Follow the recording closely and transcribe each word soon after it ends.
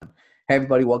Hey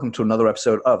everybody, welcome to another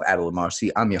episode of Adil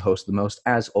Marcy. I'm your host, the most,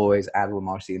 as always, Adil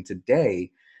Marcy, and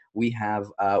today we have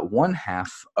one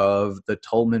half of the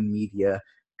Tolman Media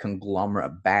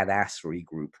conglomerate badassery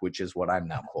group, which is what I'm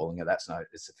now calling it. That's not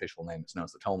its official name. It's known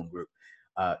as the Tolman Group,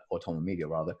 or Tolman Media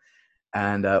rather.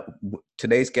 And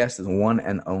today's guest is one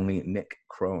and only Nick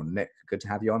Crone. Nick, good to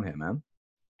have you on here, man.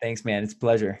 Thanks, man. It's a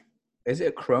pleasure. Is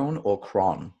it Crone or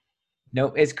Cron?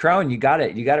 No, it's Crone. You got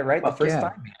it. You got it right the Fuck first yeah.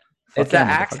 time, man. Fuck It's yeah,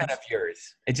 that accent motherfuckers. of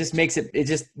yours. It just makes it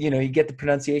just, you get the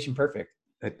pronunciation perfect.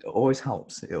 It always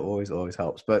helps. It always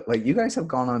helps. But like, you guys have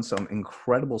gone on some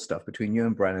incredible stuff between you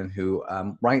and Brennan, who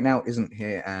right now isn't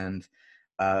here, and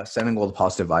sending all the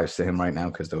positive vibes to him right now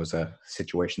because there was a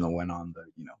situation that went on that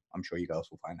I'm sure you guys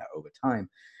will find out over time.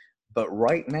 But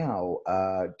right now,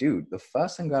 dude, the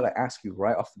first thing I gotta ask you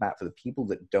right off the bat for the people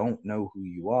that don't know who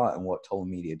you are and what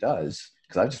Tolman Media does,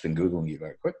 because I've just been googling you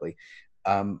very quickly.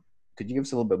 Could you give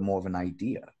us a little bit more of an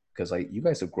idea? Because like you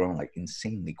guys have grown like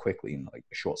insanely quickly in like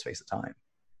a short space of time.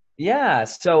 Yeah.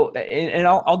 So, and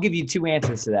I'll give you two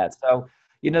answers to that. So,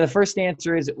 the first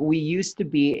answer is we used to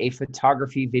be a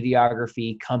photography,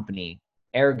 videography company.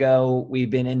 Ergo, we've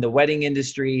been in the wedding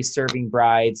industry, serving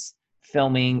brides,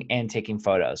 filming, and taking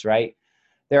photos, right?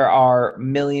 There are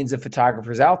millions of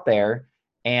photographers out there.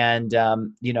 And,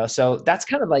 so that's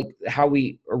kind of like how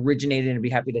we originated, and I'd be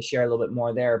happy to share a little bit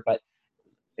more there. But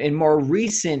in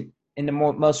the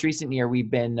most recent year,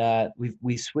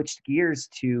 we switched gears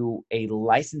to a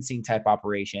licensing type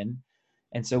operation.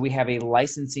 And so we have a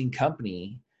licensing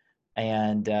company,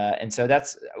 and so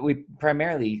that's, we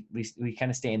primarily, we kind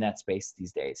of stay in that space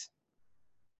these days.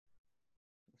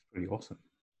 Pretty awesome.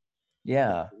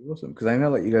 Yeah. Awesome. Because I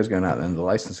know that you guys are going out in the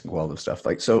licensing world of stuff.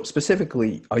 Like, so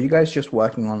specifically, are you guys just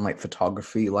working on like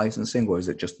photography licensing, or is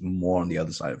it just more on the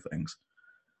other side of things?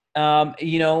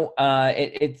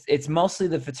 It's mostly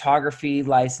the photography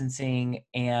licensing,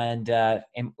 and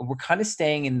we're kind of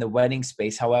staying in the wedding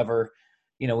space. However,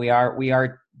 we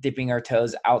are dipping our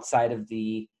toes outside of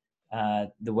the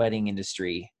wedding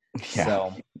industry. Yeah,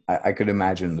 So I could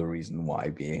imagine the reason why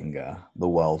being the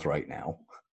world right now.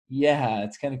 yeah,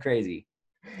 it's kind of crazy.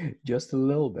 Just a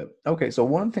little bit. Okay, so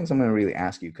one of the things I'm going to really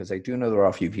ask you, because I do know there are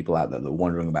a few people out there that are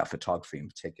wondering about photography in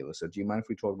particular. So do you mind if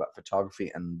we talk about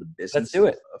photography and the Let's business do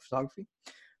it. of photography?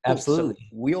 Cool. So Absolutely.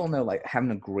 we all know like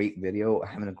having a great video,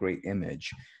 having a great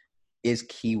image is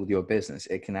key with your business.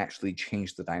 It can actually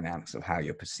change the dynamics of how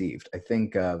you're perceived. I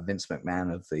think Vince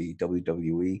McMahon of the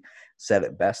WWE said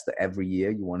it best that every year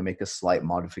you want to make a slight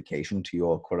modification to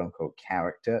your quote unquote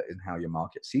character in how your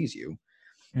market sees you.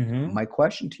 Mm-hmm. My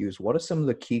question to you is, what are some of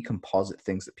the key composite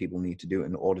things that people need to do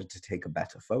in order to take a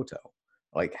better photo?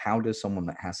 Like, how does someone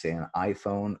that has, say, an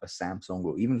iPhone, a Samsung,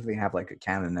 or even if they have like a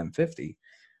Canon M50,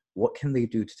 what can they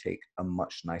do to take a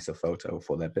much nicer photo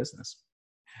for their business?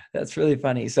 That's really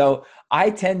funny. So I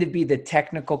tend to be the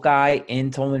technical guy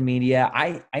in Tolman Media.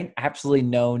 I absolutely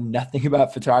know nothing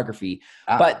about photography,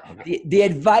 but Okay. the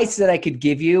advice that I could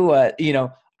give you,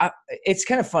 it's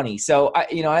kind of funny. So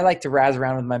I like to razz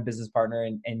around with my business partner,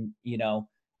 and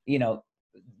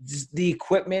just the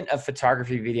equipment of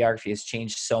photography, videography has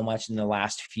changed so much in the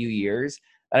last few years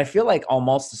that I feel like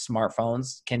almost the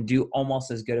smartphones can do almost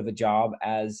as good of a job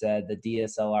as the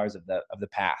DSLRs of the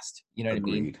past. You know what I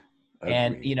mean? Agreed.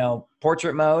 And Agreed.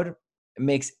 portrait mode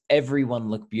makes everyone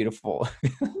look beautiful.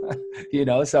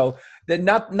 So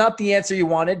not the answer you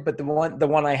wanted, but the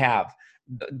one I have,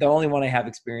 the only one I have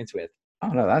experience with. Oh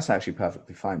no, that's actually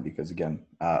perfectly fine because again,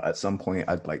 at some point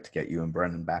I'd like to get you and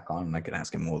Brennan back on, and I can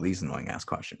ask him all these annoying ass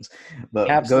questions. But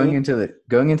going Absolutely.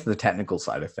 into the technical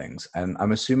side of things, and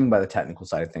I'm assuming by the technical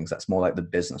side of things, that's more like the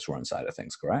business run side of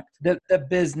things, correct? The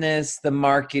business, the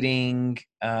marketing,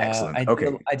 Excellent.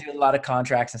 Okay. I do a lot of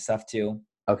contracts and stuff too.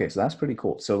 Okay, so that's pretty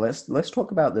cool. So let's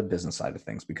talk about the business side of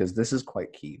things because this is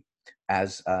quite key.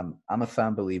 As I'm a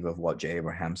firm believer of what Jay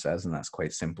Abraham says, and that's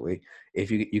quite simply, if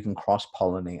you can cross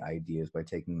pollinate ideas by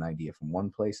taking an idea from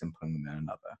one place and putting them in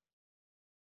another.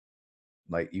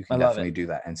 Like you I can love it. definitely do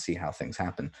that and see how things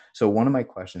happen. So one of my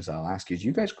questions I'll ask you is,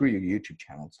 you guys grew your YouTube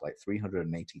channel to like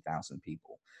 380,000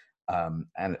 people,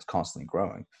 and it's constantly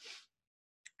growing.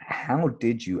 How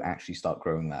did you actually start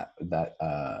growing that?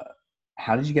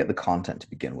 How did you get the content to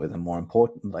begin with? And more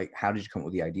important, like, how did you come up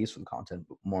with the ideas for the content?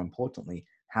 But more importantly,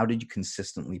 how did you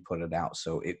consistently put it out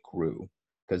so it grew?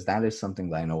 Because that is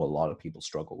something that I know a lot of people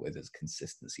struggle with, is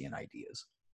consistency in ideas.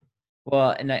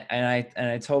 Well, and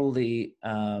I totally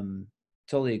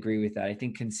totally agree with that. I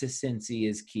think consistency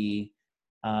is key.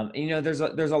 There's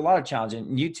a lot of challenge,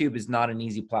 and YouTube is not an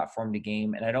easy platform to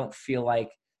game, and I don't feel like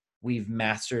we've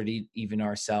mastered it even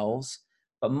ourselves.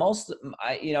 but most,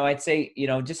 I'd say,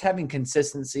 just having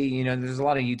consistency, there's a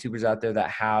lot of YouTubers out there that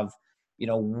have,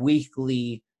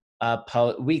 weekly,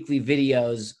 weekly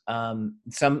videos.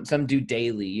 Some do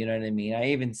daily, you know what I mean?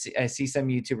 I see some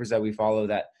YouTubers that we follow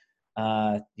that,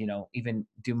 even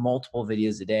do multiple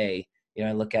videos a day.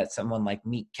 I look at someone like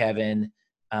Meet Kevin.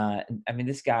 I mean,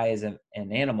 this guy is an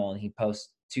animal, and he posts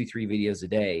 2-3 videos a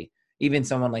day. Even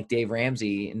someone like Dave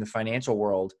Ramsey in the financial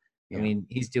world, I mean,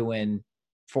 he's doing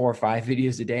 4 or 5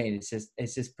 videos a day, and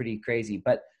it's just pretty crazy.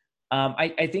 But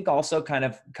I think also kind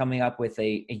of coming up with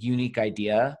a unique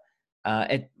idea,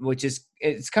 which is,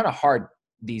 it's kind of hard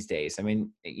these days. I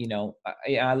mean,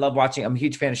 I love watching. I'm a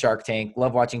huge fan of Shark Tank.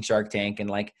 Love watching Shark Tank, and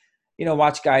like,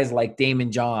 watch guys like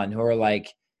Damon John who are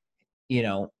like,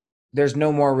 there's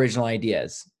no more original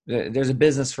ideas. There's a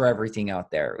business for everything out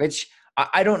there, which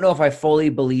I don't know if I fully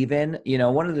believe in.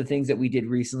 One of the things that we did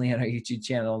recently on our YouTube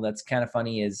channel that's kind of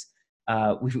funny is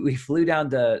we flew down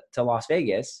to Las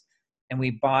Vegas, and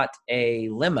we bought a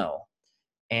limo.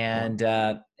 And,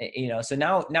 so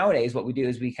nowadays what we do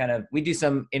is we do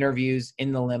some interviews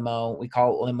in the limo. We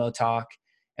call it Limo Talk,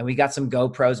 and we got some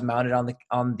GoPros mounted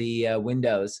on the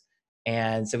windows.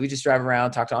 And so we just drive around,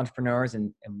 talk to entrepreneurs,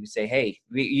 and we say, hey,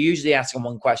 we usually ask them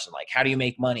one question, like, how do you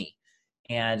make money?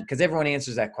 And because everyone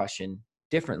answers that question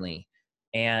differently.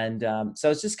 And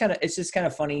so it's just kind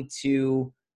of funny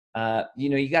to,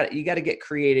 you got to get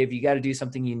creative. You got to do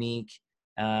something unique.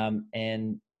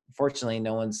 And fortunately,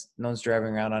 no one's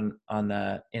driving around in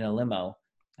a limo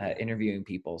interviewing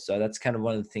people. So that's kind of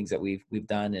one of the things that we've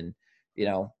done. And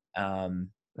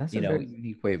that's a very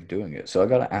unique way of doing it. So I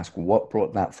got to ask, what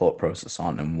brought that thought process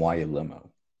on, and why a limo?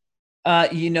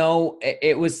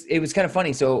 It was kind of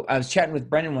funny. So I was chatting with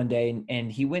Brennan one day,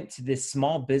 and he went to this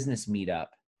small business meetup,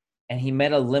 and he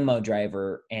met a limo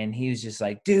driver, and he was just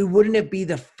like, dude, wouldn't it be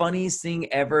the funniest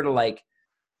thing ever to, like,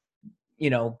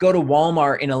 go to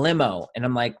Walmart in a limo? And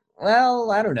I'm like, well,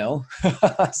 I don't know.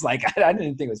 I was like, I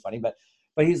didn't think it was funny, but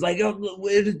he's like, oh,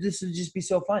 this would just be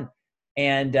so fun.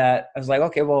 And I was like,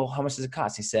 okay, well, how much does it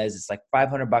cost? He says it's like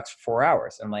 $500 for 4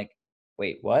 hours. I'm like,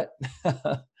 wait, what?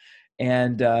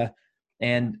 And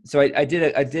so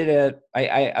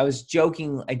I was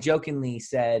joking. I jokingly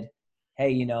said,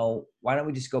 hey, why don't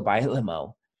we just go buy a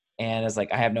limo? And I was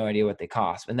like, I have no idea what they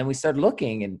cost. And then we started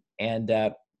looking, and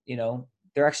they're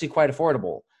actually quite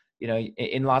affordable.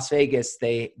 In Las Vegas,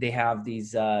 they have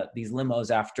these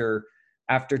limos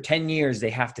after 10 years, they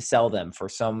have to sell them for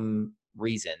some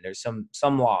reason. There's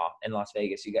some law in Las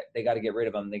Vegas. They got to get rid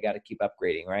of them. They got to keep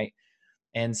upgrading, right?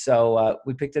 And so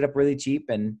we picked it up really cheap,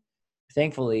 and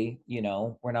thankfully,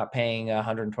 we're not paying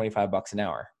 $125 an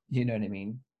hour. You know what I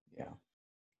mean? Yeah.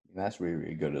 That's really,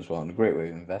 really good as well, and a great way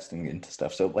of investing into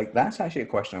stuff. So, like, that's actually a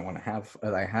question I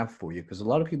have for you, because a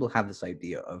lot of people have this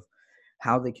idea of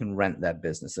how they can rent their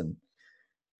business, and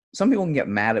some people can get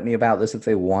mad at me about this if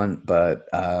they want, but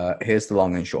here's the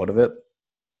long and short of it.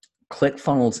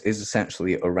 ClickFunnels is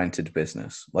essentially a rented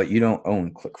business. Like, you don't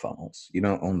own ClickFunnels. You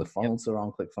don't own the funnels that are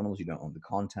on ClickFunnels. You don't own the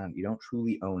content. You don't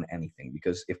truly own anything,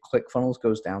 because if ClickFunnels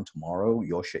goes down tomorrow,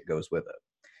 your shit goes with it.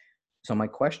 So my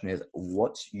question is,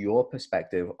 what's your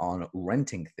perspective on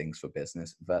renting things for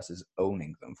business versus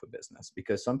owning them for business?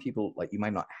 Because some people, like, you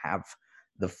might not have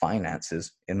the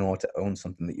finances in order to own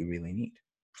something that you really need.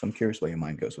 So I'm curious where your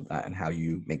mind goes with that and how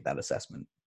you make that assessment.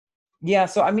 Yeah.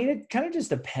 So, I mean, it kind of just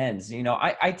depends.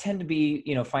 I tend to be,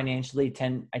 financially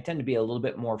I tend to be a little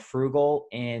bit more frugal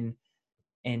in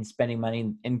spending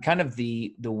money, and kind of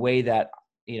the way that,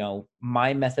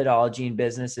 my methodology in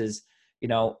business is,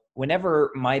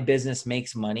 whenever my business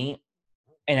makes money,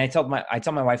 and I tell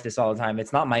my wife this all the time,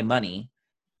 it's not my money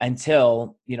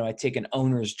until, I take an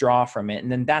owner's draw from it,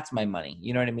 and then that's my money.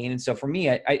 You know what I mean? And so for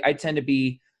me, I tend to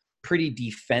be pretty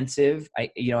defensive. I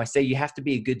say you have to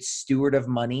be a good steward of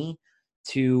money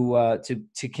to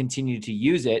continue to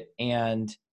use it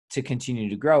and to continue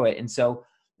to grow it. And so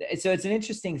it's an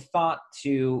interesting thought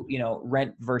to,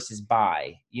 rent versus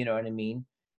buy, you know what I mean?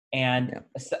 And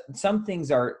some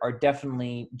things are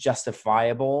definitely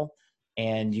justifiable,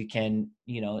 and you can,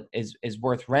 is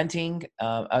worth renting.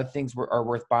 Other things are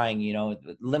worth buying,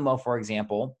 limo, for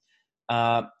example.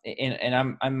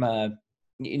 And I'm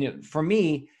for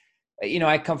me,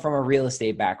 I come from a real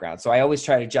estate background, so I always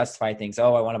try to justify things.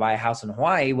 Oh, I want to buy a house in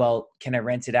Hawaii. Well, can I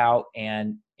rent it out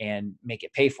and make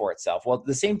it pay for itself? Well,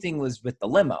 the same thing was with the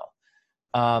limo.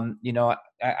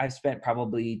 I've spent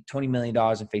probably $20 million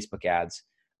in Facebook ads.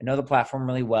 I know the platform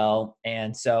really well.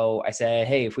 And so I said,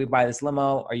 hey, if we buy this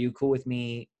limo, are you cool with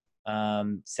me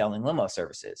selling limo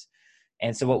services?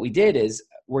 And so what we did is,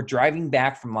 we're driving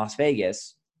back from Las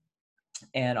Vegas,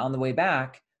 and on the way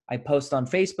back, I post on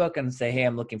Facebook and say, hey,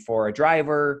 I'm looking for a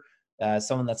driver,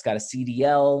 someone that's got a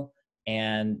CDL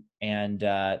and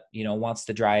wants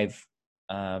to drive,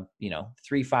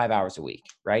 3-5 hours a week.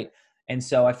 Right. And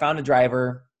so I found a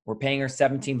driver. We're paying her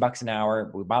 $17 an hour.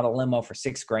 We bought a limo for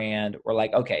 $6,000. We're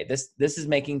like, okay, this is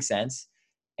making sense.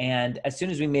 And as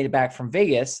soon as we made it back from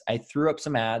Vegas, I threw up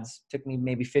some ads. Took me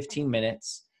maybe 15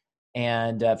 minutes.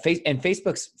 And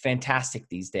Facebook's fantastic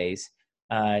these days.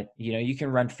 You can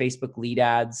run Facebook lead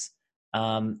ads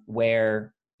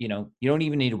where you don't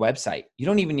even need a website. You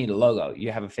don't even need a logo.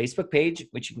 You have a Facebook page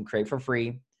which you can create for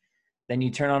free. Then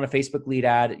you turn on a Facebook lead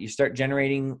ad. You start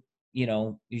generating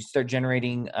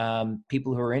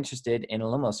people who are interested in a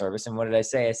limo service. And what did I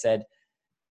say? I said,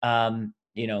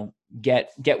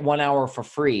 get 1 hour for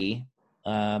free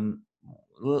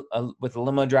with a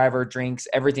limo driver, drinks,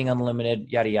 everything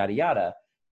unlimited, yada, yada, yada.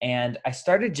 And I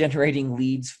started generating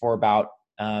leads for about,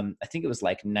 I think it was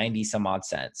like 90 some odd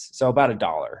cents. So about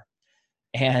 $1.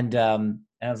 And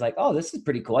I was like, oh, this is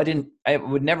pretty cool. I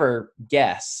would never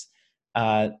guess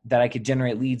that I could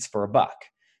generate leads for $1.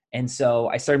 And so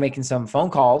I started making some phone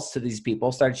calls to these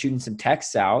people, started shooting some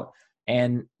texts out.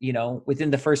 And,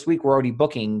 within the first week, we're already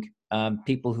booking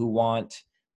people who want,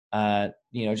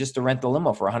 just to rent the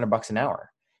limo for $100 an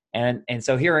hour. And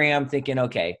so here I am thinking,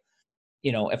 okay,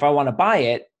 if I want to buy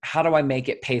it, how do I make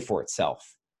it pay for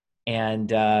itself? And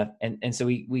so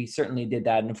we certainly did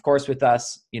that. And of course, with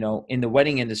us, in the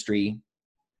wedding industry,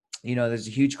 there's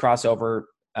a huge crossover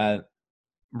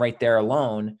right there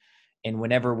alone. And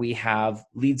whenever we have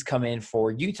leads come in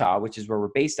for Utah, which is where we're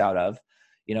based out of,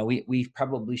 we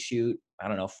probably shoot, I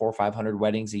don't know, 400 or 500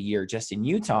 weddings a year just in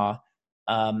Utah.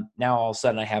 Now all of a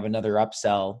sudden I have another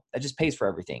upsell that just pays for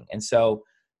everything. And so,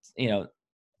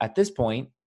 at this point,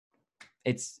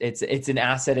 it's an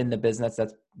asset in the business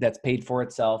that's paid for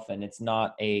itself, and it's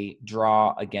not a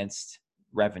draw against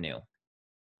revenue.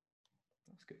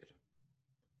 That's good.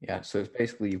 Yeah. So it's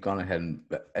basically you've gone ahead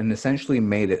and essentially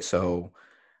made it so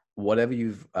whatever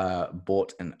you've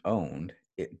bought and owned,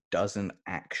 it doesn't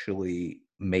actually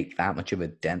make that much of a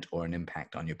dent or an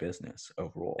impact on your business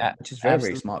overall, which is very,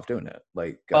 very smart of doing it.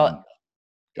 Like,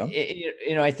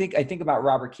 I think about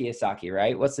Robert Kiyosaki,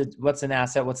 right? What's an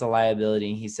asset? What's a liability?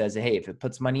 And he says, hey, if it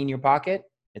puts money in your pocket,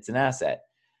 it's an asset.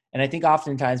 And I think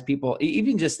oftentimes people,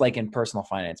 even just like in personal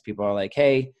finance, people are like,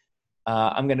 hey,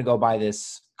 I'm going to go buy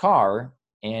this car.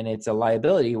 And it's a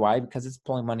liability. Why? Because it's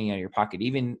pulling money out of your pocket.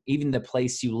 Even the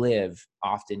place you live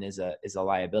often is a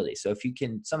liability. So if you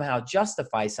can somehow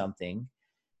justify something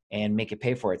and make it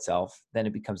pay for itself, then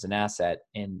it becomes an asset,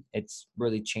 and it's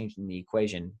really changing the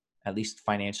equation, at least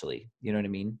financially. You know what I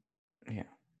mean? Yeah,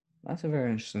 that's a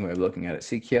very interesting way of looking at it.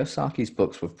 See, Kiyosaki's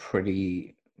books were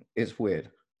it's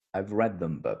weird. I've read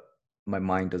them, but my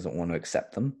mind doesn't want to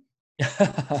accept them.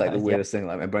 It's like the weirdest thing.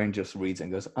 Like my brain just reads it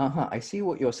and goes, I see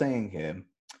what you're saying here.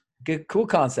 Good, cool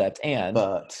concept.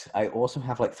 But I also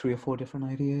have like 3 or 4 different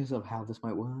ideas of how this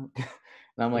might work.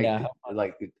 And I'm like,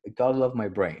 God love my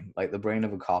brain. Like the brain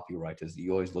of a copywriter is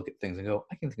you always look at things and go,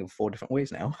 I can think of 4 different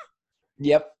ways now.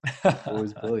 Yep.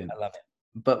 Always brilliant. I love it.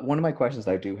 But one of my questions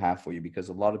I do have for you, because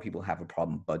a lot of people have a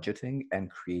problem budgeting and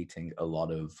creating a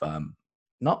lot of,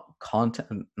 not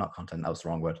content, that was the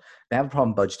wrong word. They have a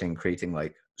problem budgeting, creating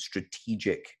like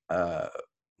strategic,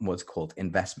 what's called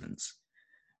investments.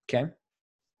 Okay.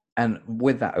 And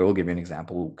with that, I will give you an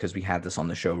example, because we had this on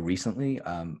the show recently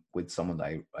with someone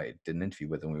that I did an interview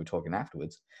with, and we were talking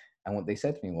afterwards. And what they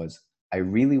said to me was, I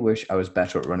really wish I was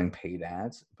better at running paid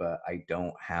ads, but I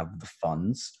don't have the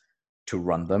funds to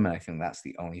run them. And I think that's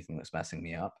the only thing that's messing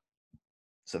me up.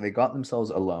 So they got themselves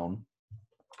a loan,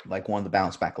 like one of the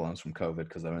bounce back loans from COVID,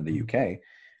 because they're in the UK.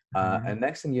 And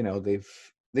next thing you know, they've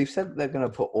said they're going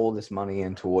to put all this money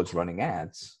in towards running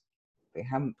ads. They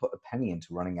haven't put a penny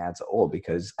into running ads at all,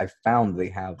 because I found they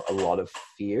have a lot of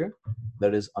fear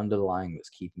that is underlying that's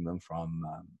keeping them from,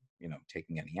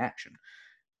 taking any action.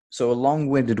 So a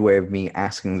long-winded way of me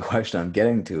asking the question I'm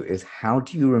getting to is, how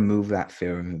do you remove that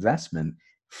fear of investment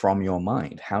from your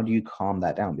mind? How do you calm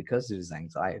that down? Because it is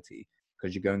anxiety,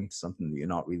 because you're going into something that you're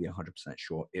not really 100%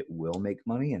 sure it will make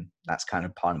money. And that's kind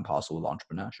of part and parcel of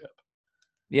entrepreneurship.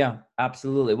 Yeah,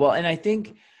 absolutely. Well, and I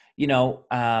think,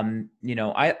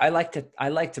 I like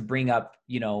to bring up,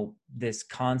 this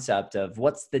concept of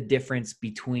what's the difference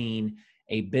between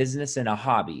a business and a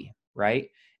hobby, right?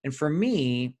 And for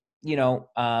me,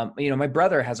 my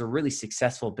brother has a really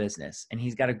successful business, and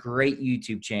he's got a great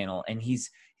YouTube channel, and he's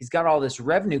got all this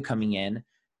revenue coming in.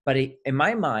 But in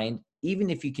my mind, even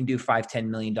if you can do $5-10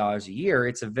 million a year,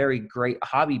 it's a very great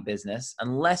hobby business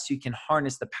unless you can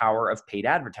harness the power of paid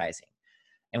advertising.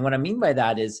 And what I mean by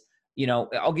that is,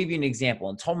 I'll give you an example.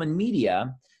 In Tolman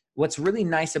Media, what's really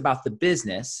nice about the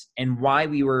business and why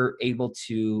we were able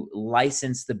to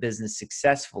license the business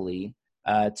successfully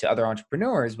to other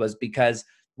entrepreneurs was because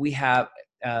we have,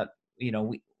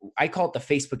 I call it the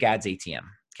Facebook ads ATM.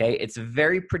 Okay. It's a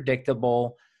very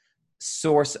predictable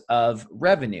source of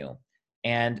revenue.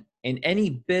 And in any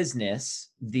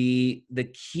business, the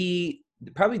key,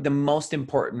 probably the most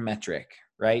important metric,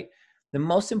 right? The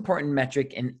most important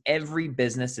metric in every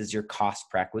business is your cost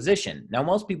per acquisition. Now,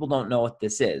 most people don't know what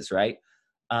this is, right?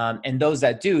 And those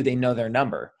that do, they know their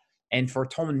number. And for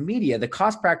Tolman Media, the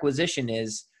cost per acquisition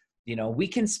is, we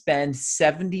can spend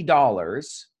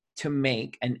 $70 to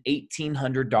make an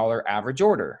 $1,800 average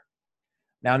order.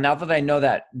 Now that I know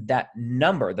that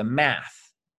number, the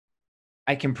math,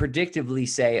 I can predictively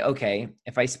say, okay,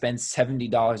 if I spend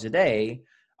 $70 a day,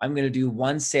 I'm going to do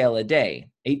one sale a day,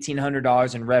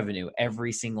 $1,800 in revenue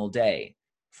every single day,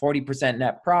 40%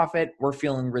 net profit. We're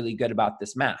feeling really good about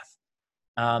this math.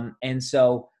 And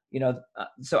so,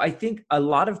 so I think a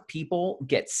lot of people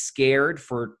get scared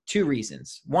for two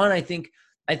reasons. One, I think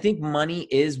money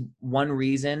is one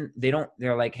reason.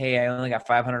 They're like, hey, I only got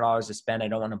 $500 to spend. I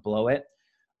don't want to blow it.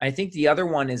 I think the other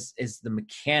one is the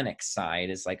mechanic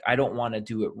side, is like, I don't want to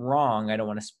do it wrong. I don't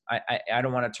want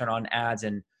to turn on ads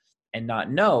and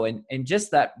not know. And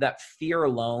just that fear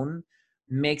alone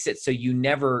makes it so you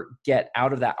never get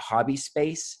out of that hobby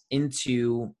space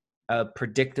into a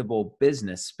predictable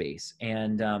business space.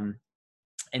 And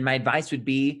my advice would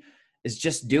be is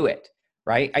just do it.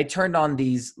 Right. I turned on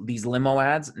these limo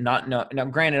ads, now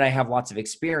granted, I have lots of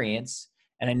experience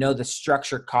and I know the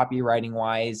structure copywriting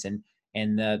wise and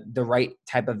the right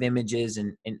type of images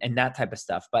and that type of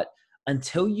stuff. But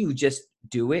until you just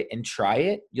do it and try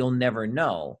it, you'll never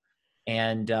know.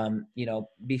 And,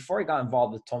 before I got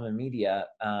involved with Tolman Media,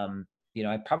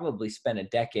 I probably spent a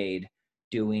decade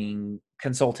doing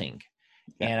consulting.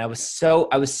 Yeah. And I was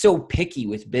so picky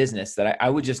with business that I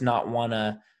would just not want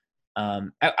to,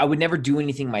 I would never do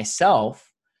anything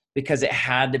myself because it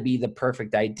had to be the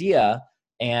perfect idea.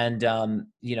 And,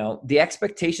 the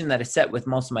expectation that I set with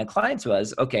most of my clients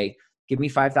was, okay, give me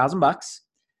 $5,000,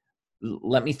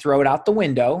 let me throw it out the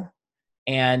window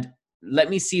and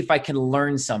let me see if I can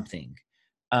learn something.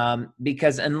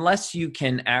 Because unless you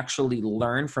can actually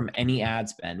learn from any ad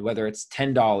spend, whether it's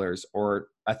 $10 or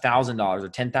 $1,000 or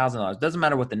 $10,000, doesn't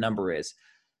matter what the number is.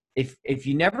 If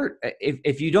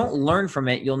you don't learn from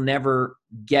it, you'll never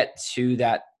get to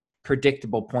that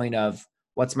predictable point of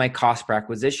what's my cost per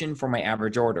acquisition for my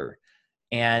average order.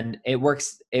 And it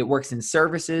works in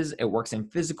services, it works in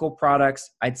physical products.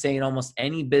 I'd say in almost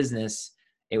any business,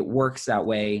 it works that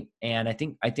way. And I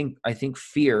think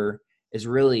fear is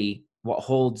really what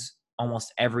holds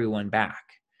almost everyone back.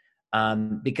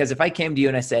 Because if I came to you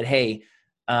and I said, hey,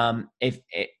 if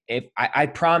I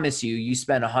promise you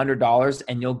spend $100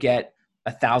 and you'll get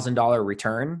 $1,000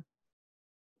 return,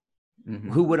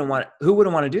 mm-hmm. Who wouldn't want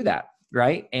to do that?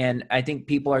 Right. And I think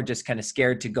people are just kind of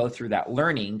scared to go through that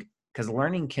learning because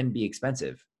learning can be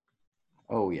expensive.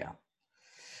 Oh yeah,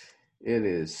 it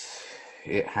is.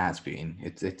 It has been.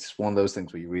 It's one of those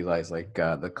things where you realize like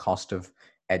the cost of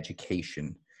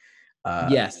education.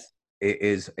 Yes. It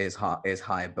is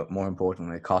high, but more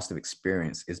importantly, the cost of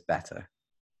experience is better.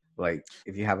 Like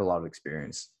if you have a lot of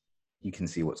experience, you can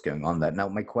see what's going on there. Now,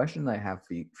 my question that I have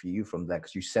for you from there,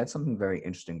 because you said something very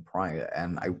interesting prior,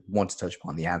 and I want to touch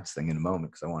upon the ads thing in a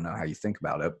moment because I want to know how you think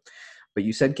about it. But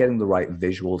you said getting the right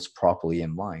visuals properly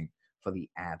in line for the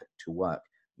ad to work.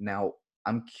 Now,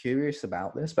 I'm curious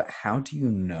about this, but how do you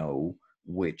know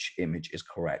which image is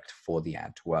correct for the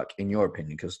ad to work, in your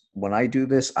opinion? Because when I do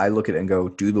this, I look at it and go,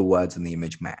 do the words and the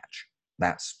image match?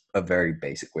 That's a very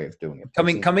basic way of doing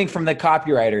it. Coming from the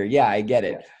copywriter. Yeah, I get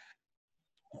it.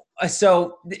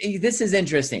 So this is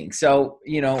interesting. So,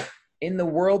 in the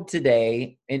world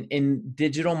today, in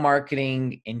digital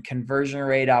marketing, in conversion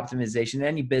rate optimization,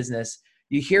 any business,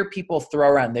 you hear people throw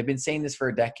around, they've been saying this for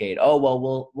a decade. Oh,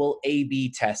 well, we'll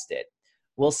A/B test it.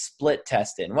 We'll split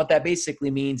test it. And what that basically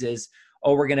means is,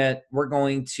 oh, we're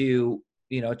going to,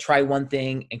 try one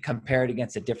thing and compare it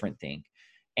against a different thing.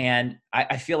 And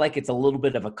I feel like it's a little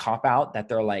bit of a cop-out that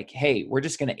they're like, hey, we're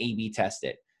just going to A/B test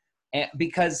it. And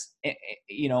because,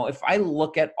 if I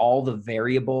look at all the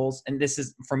variables, and this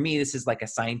is like a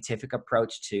scientific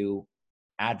approach to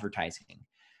advertising.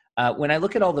 When I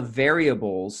look at all the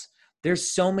variables,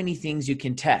 there's so many things you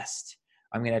can test.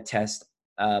 I'm going to test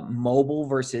mobile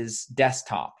versus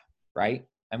desktop, right?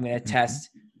 I'm going to test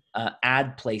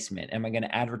ad placement. Am I going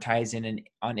to advertise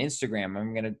on Instagram?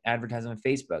 I'm going to advertise on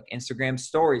Facebook. Instagram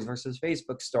stories versus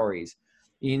Facebook stories.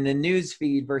 In the news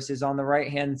feed versus on the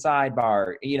right-hand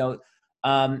sidebar.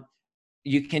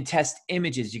 you can test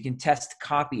images, you can test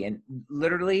copy, and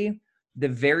literally the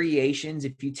variations,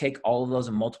 if you take all of those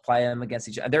and multiply them against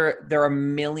each other, there are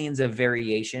millions of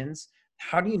variations.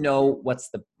 How do you know what's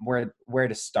the where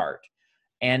to start?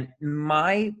 And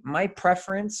my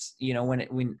preference, you know,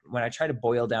 when I try to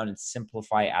boil down and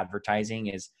simplify advertising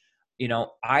is, you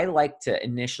know, I like to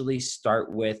initially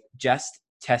start with just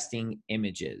testing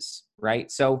images,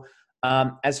 right? So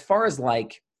as far as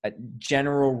like a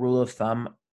general rule of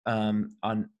thumb, on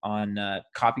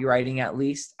copywriting, at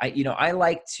least, I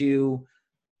like to,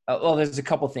 well, there's a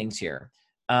couple things here.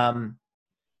 I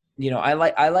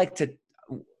like to,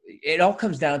 it all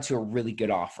comes down to a really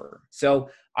good offer. So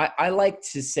I like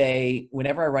to say,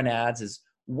 whenever I run ads, is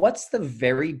what's the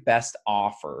very best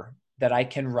offer that I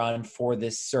can run for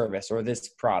this service or this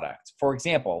product? For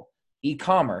example,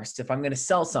 e-commerce. If I'm going to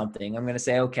sell something, I'm going to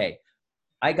say, okay,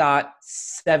 I got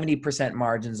 70%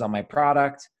 margins on my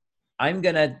product. I'm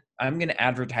going to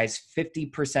advertise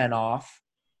 50% off,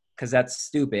 because that's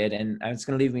stupid. And it's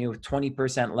going to leave me with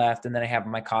 20% left. And then I have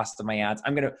my cost of my ads.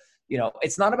 I'm going to,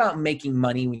 it's not about making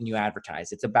money when you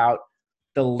advertise. It's about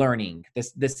the learning,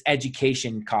 this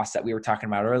education cost that we were talking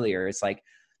about earlier. It's like,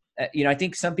 I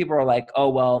think some people are like, oh,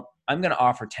 well, I'm going to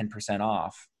offer 10%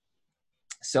 off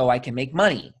so I can make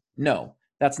money. No,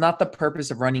 that's not the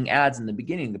purpose of running ads in the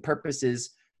beginning. The purpose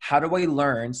is, how do I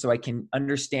learn so I can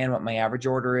understand what my average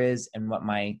order is and what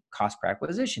my cost per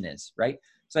acquisition is, right?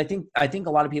 So I think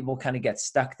a lot of people kind of get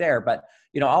stuck there. But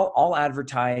I'll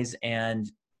advertise, and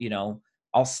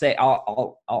I'll say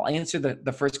I'll answer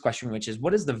the first question, which is,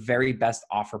 what is the very best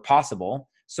offer possible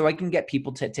so I can get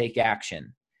people to take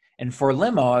action? And for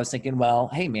limo, I was thinking, well,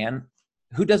 hey man,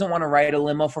 who doesn't want to ride a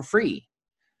limo for free?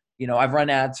 I've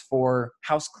run ads for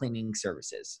house cleaning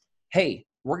services. Hey,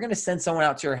 we're going to send someone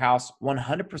out to your house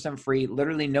 100% free,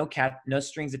 literally no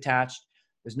strings attached.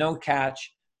 There's no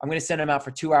catch. I'm going to send them out for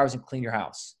 2 hours and clean your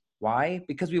house. Why?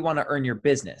 Because we want to earn your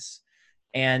business.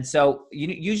 And so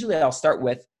usually I'll start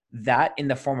with that in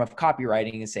the form of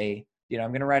copywriting and say,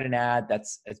 I'm going to write an ad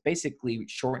that's basically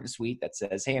short and sweet that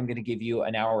says, hey, I'm going to give you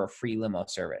an hour of free limo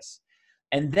service.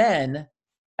 And then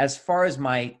as far as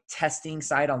my testing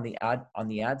side on the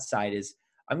ad side is,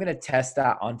 I'm going to test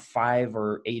that on 5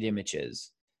 or 8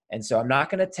 images. And so I'm not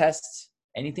going to test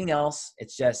anything else.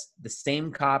 It's just the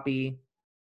same copy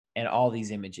and all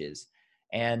these images.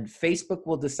 And Facebook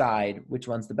will decide which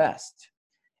one's the best.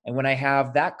 And when I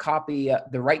have that copy,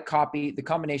 the right copy, the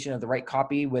combination of the right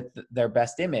copy with their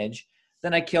best image,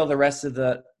 then I kill the rest of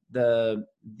the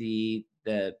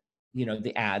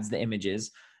ads, the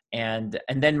images. And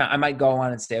then I might go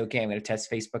on and say, okay, I'm going to test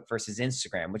Facebook versus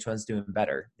Instagram. Which one's doing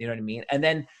better? You know what I mean? And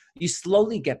then you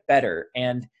slowly get better.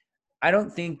 And I don't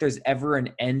think there's ever an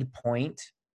end point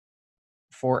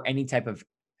for any type of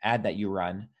ad that you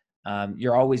run.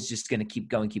 You're always just going to keep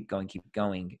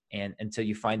going, and until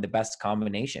you find the best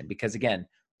combination. Because again,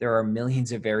 there are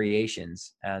millions of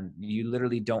variations, and you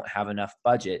literally don't have enough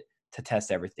budget to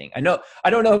test everything. I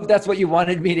don't know if that's what you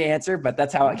wanted me to answer, but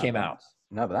that's how it came out.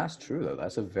 No, but that's true though.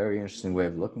 That's a very interesting way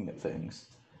of looking at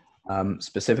things.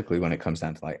 Specifically when it comes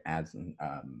down to like ads and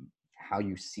how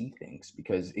you see things,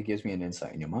 because it gives me an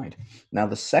insight in your mind. Now,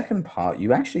 the second part,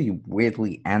 you actually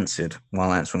weirdly answered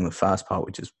while answering the first part,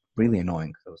 which is really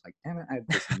annoying, because I was like, damn it, I have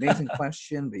this amazing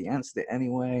question, but you answered it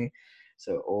anyway.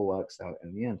 So it all works out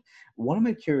in the end. One of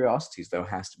my curiosities though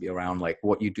has to be around like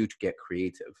what you do to get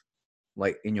creative,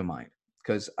 like in your mind.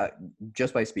 Because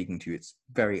just by speaking to you, it's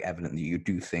very evident that you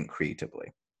do think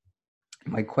creatively.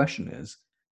 My question is,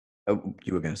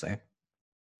 you were going to say?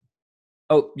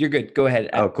 Oh, you're good. Go ahead.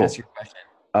 Oh, cool. Ask your question.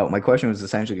 Oh, my question was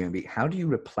essentially going to be, how do you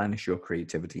replenish your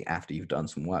creativity after you've done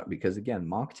some work? Because again,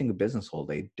 marketing a business all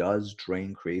day does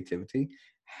drain creativity.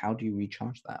 How do you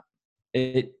recharge that?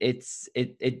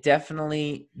 It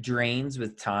definitely drains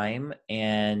with time.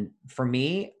 And for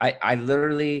me, I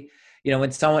literally,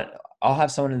 when I'll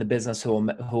have someone in the business who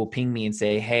will ping me and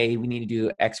say, hey, we need to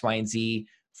do X, Y, and Z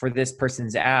for this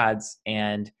person's ads.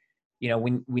 And,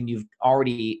 when you've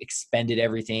already expended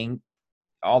everything,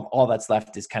 all that's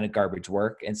left is kind of garbage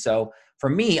work. And so for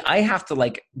me, I have to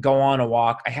like go on a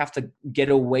walk. I have to get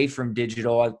away from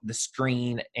digital, the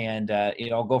screen, and,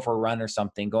 I'll go for a run or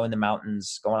something, go in the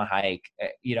mountains, go on a hike,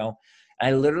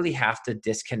 I literally have to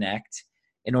disconnect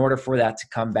in order for that to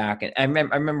come back. And I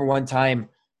remember one time,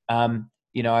 I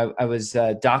was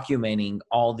documenting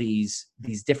all these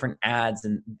different ads,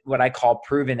 and what I call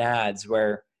proven ads,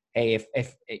 where, hey,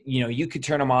 if you could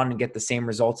turn them on and get the same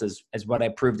results as what I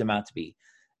proved them out to be.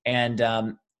 And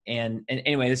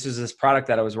anyway, this product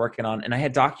that I was working on, and I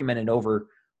had documented over,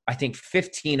 I think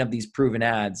 15 of these proven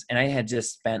ads, and I had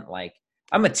just spent like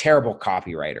I'm a terrible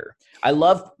copywriter. I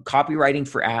love copywriting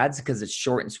for ads because it's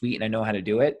short and sweet and I know how to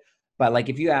do it. But like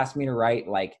if you ask me to write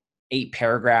like 8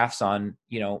 paragraphs on,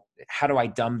 how do I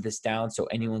dumb this down so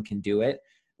anyone can do it?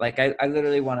 Like I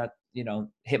literally want to,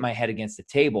 hit my head against the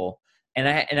table. And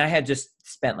I had just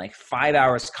spent like 5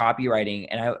 hours copywriting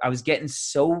and I was getting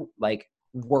so like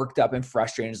worked up and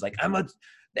frustrated. It's like,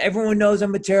 everyone knows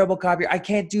I'm a terrible copywriter. I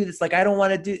can't do this. Like, I don't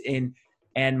want to do.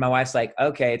 And my wife's like,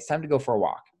 okay, it's time to go for a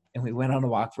walk. And we went on a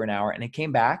walk for an hour and I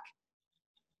came back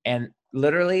and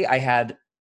literally I had,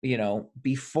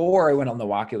 before I went on the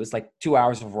walk, it was like 2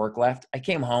 hours of work left. I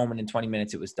came home and in 20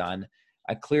 minutes it was done.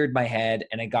 I cleared my head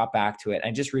and I got back to it.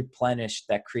 I just replenished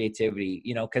that creativity,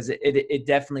 because it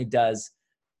definitely does.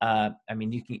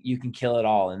 You can kill it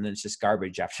all and then it's just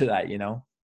garbage after that,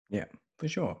 Yeah, for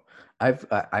sure.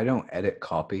 I don't edit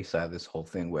copy, so I have this whole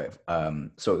thing with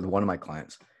so with one of my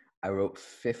clients, I wrote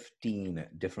 15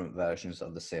 different versions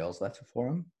of the sales letter for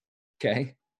him.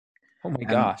 Okay. Oh my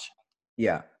gosh.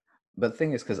 Yeah. But the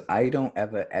thing is, because I don't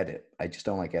ever edit, I just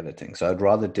don't like editing. So I'd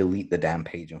rather delete the damn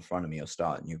page in front of me or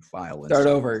start a new file. And start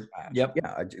over. Yep.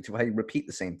 Yeah. If I repeat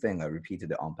the same thing, I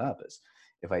repeated it on purpose.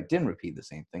 If I didn't repeat the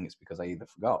same thing, it's because I either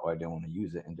forgot or I didn't want to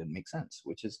use it and didn't make sense,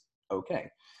 which is okay.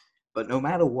 But no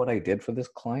matter what I did for this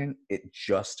client, it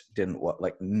just didn't work.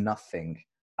 Like nothing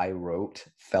I wrote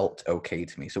felt okay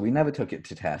to me. So we never took it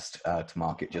to test to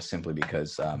market just simply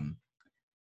because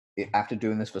after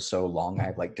doing this for so long,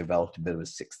 I've like developed a bit of a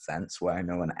sixth sense where I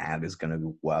know an ad is going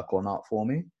to work or not for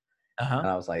me. And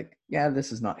I was like, yeah,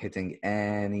 this is not hitting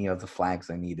any of the flags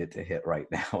I need it to hit right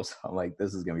now. So I'm like,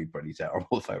 this is going to be pretty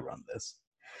terrible if I run this.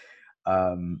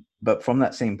 But from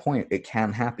that same point, it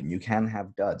can happen. You can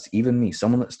have duds. Even me,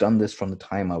 someone that's done this from the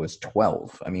time I was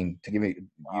 12. I mean, to give you,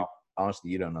 honestly,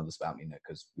 you don't know this about me, Nick,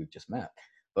 because we've just met.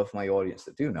 But for my audience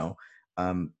that do know,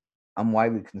 I'm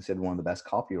widely considered one of the best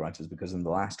copywriters because in the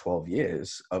last 12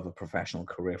 years of a professional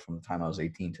career from the time I was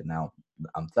 18 to now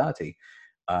I'm 30,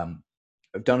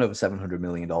 I've done over $700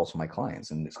 million for my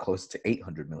clients, and it's close to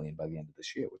 $800 million by the end of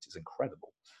this year, which is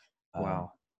incredible.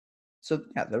 Wow. So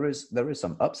yeah, there is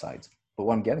some upsides, but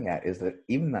what I'm getting at is that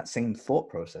even that same thought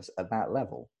process at that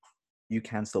level, you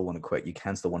can still want to quit. You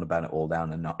can still want to ban it all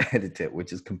down and not edit it,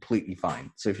 which is completely fine.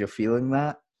 So if you're feeling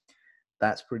that,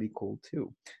 that's pretty cool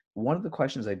too. One of the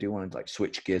questions I do want to like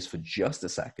switch gears for just a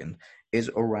second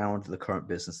is around the current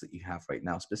business that you have right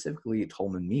now, specifically at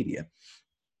Tolman Media.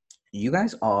 You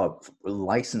guys are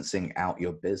licensing out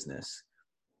your business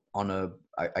on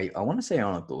I want to say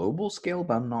on a global scale,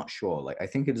 but I'm not sure. Like, I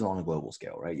think it is on a global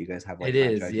scale, right? You guys have like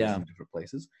franchises in different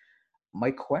places.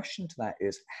 My question to that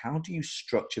is, how do you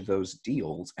structure those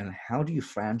deals and how do you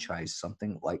franchise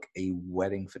something like a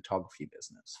wedding photography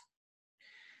business?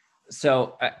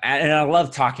 So, and I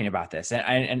love talking about this,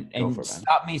 and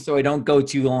stop me so I don't go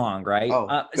too long, right?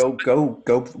 Oh,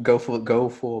 go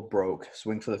for broke.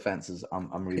 Swing for the fences.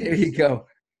 I'm reading. There you go.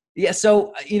 Yeah.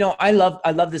 So, I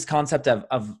love this concept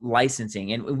of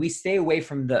licensing, and we stay away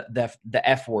from the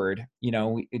F word,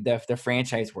 the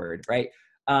franchise word, right?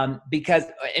 Because,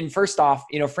 and first off,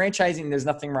 franchising, there's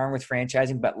nothing wrong with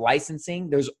franchising, but licensing,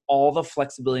 there's all the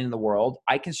flexibility in the world.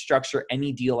 I can structure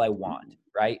any deal I want,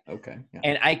 right? Okay. Yeah.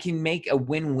 And I can make a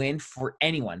win-win for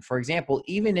anyone. For example,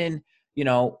 even in,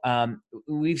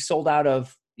 we've sold out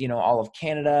of, all of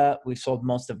Canada. We've sold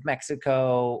most of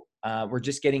Mexico. We're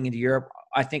just getting into Europe.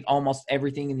 I think almost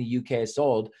everything in the UK is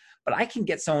sold, but I can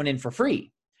get someone in for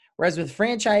free. Whereas with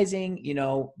franchising,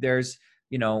 there's,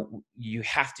 you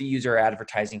have to use our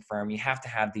advertising firm. You have to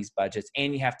have these budgets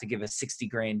and you have to give us 60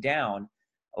 grand down.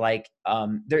 Like,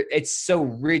 it's so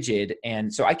rigid.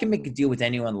 And so I can make a deal with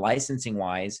anyone licensing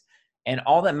wise. And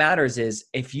all that matters is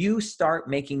if you start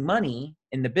making money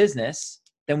in the business,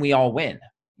 then we all win,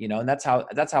 and that's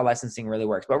how licensing really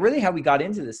works. But really how we got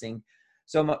into this thing.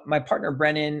 So my partner,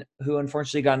 Brennan, who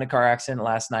unfortunately got in a car accident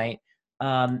last night,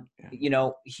 he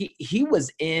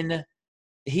was the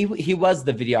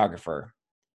videographer.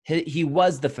 He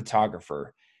was the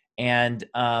photographer. And,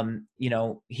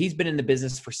 he's been in the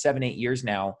business for 7-8 years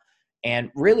now. And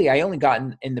really, I only got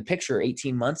in the picture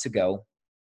 18 months ago.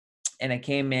 And I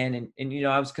came in and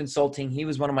I was consulting. He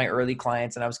was one of my early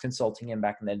clients and I was consulting him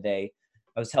back in the day.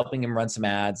 I was helping him run some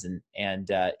ads and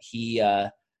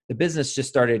the business just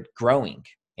started growing.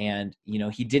 And,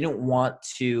 he didn't want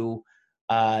to,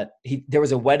 there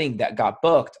was a wedding that got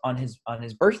booked on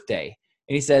his birthday.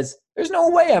 And he says, there's no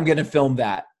way I'm going to film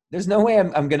that. There's no way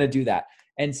I'm going to do that.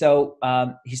 And so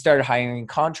he started hiring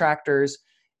contractors.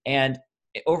 And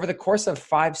over the course of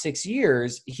 5-6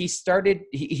 years,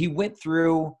 he went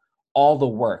through all the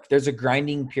work. There's a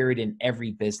grinding period in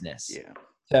every business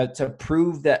to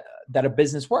prove that a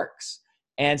business works.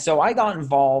 And so I got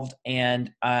involved,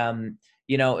 and,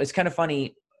 it's kind of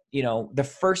funny, the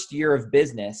first year of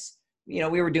business, we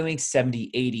were doing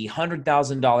 70, 80,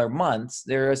 $100,000 months.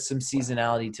 There is some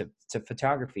seasonality to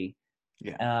photography,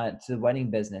 to the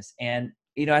wedding business. And,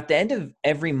 at the end of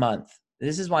every month,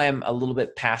 this is why I'm a little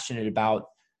bit passionate about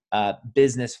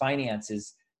business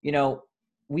finances.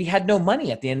 We had no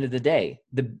money at the end of the day.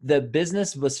 The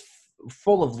business was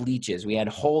full of leeches. We had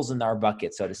holes in our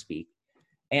bucket, so to speak.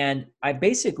 And I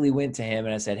basically went to him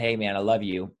and I said, hey man, I love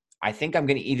you. I think I'm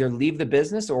going to either leave the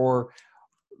business or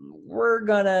we're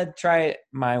going to try it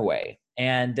my way.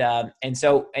 And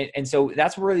so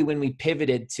that's really when we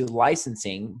pivoted to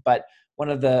licensing. But one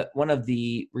of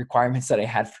the requirements that I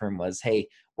had for him was, hey,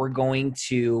 we're going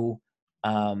to,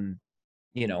 we're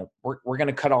going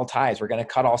to cut all ties. We're going to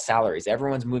cut all salaries.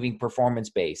 Everyone's moving performance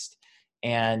based.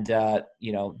 And,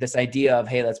 this idea of,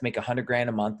 hey, let's make $100,000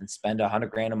 a month and spend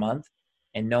 $100,000 a month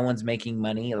and no one's making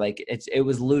money. Like it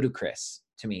was ludicrous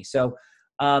to me. So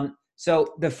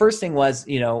the first thing was,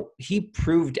 he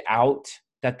proved out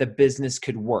that the business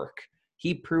could work.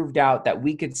 He proved out that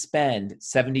we could spend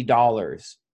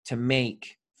 $70 to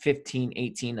make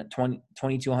 $1,500, $1,800,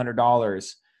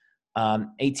 $2,200,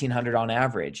 $1,800 on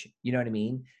average. You know what I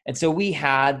mean? And so we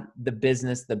had the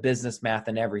business math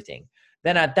and everything.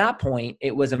 Then at that point,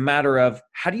 it was a matter of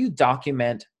how do you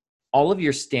document all of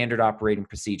your standard operating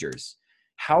procedures?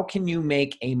 How can you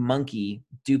make a monkey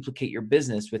duplicate your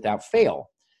business without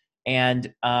fail?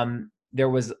 And there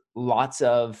was lots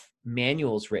of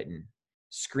manuals written,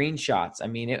 screenshots. I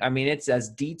mean, it's as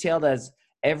detailed as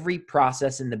every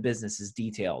process in the business is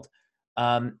detailed.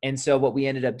 And so what we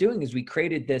ended up doing is we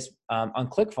created this on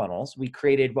ClickFunnels. We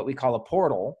created what we call a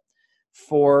portal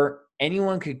for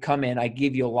anyone could come in. I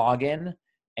give you a login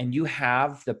and you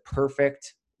have the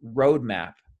perfect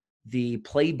roadmap, the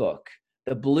playbook,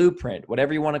 the blueprint,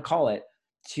 whatever you want to call it,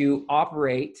 to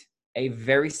operate a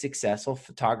very successful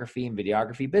photography and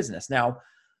videography business. Now,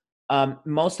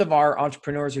 most of our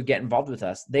entrepreneurs who get involved with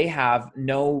us, they have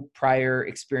no prior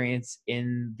experience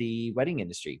in the wedding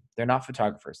industry. They're not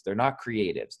photographers. They're not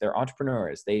creatives. They're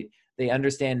entrepreneurs. They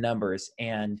understand numbers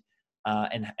and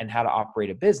how to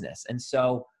operate a business. And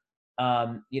so,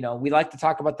 we like to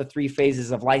talk about the 3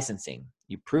 phases of licensing.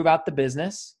 You prove out the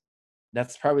business.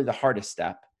 That's probably the hardest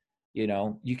step.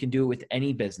 You can do it with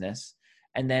any business.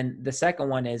 And then the second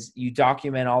one is you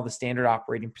document all the standard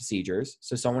operating procedures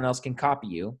so someone else can copy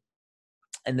you.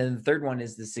 And then the third one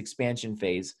is this expansion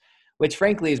phase, which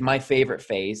frankly is my favorite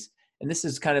phase. And this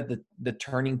is kind of the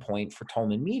turning point for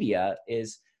Tolman Media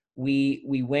is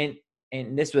we went,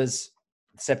 and this was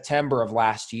September of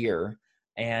last year.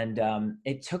 And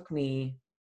it took me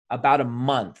about a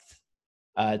month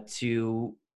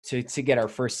to get our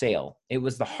first sale. It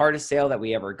was the hardest sale that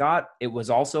we ever got. It was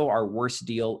also our worst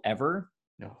deal ever.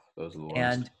 No, those are the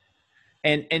worst.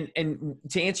 And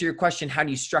to answer your question, how do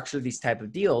you structure these type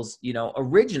of deals?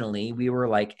 Originally we were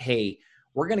like, hey,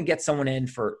 we're going to get someone in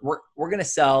we're going to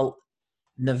sell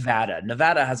Nevada.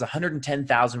 Nevada has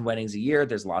 110,000 weddings a year.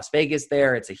 There's Las Vegas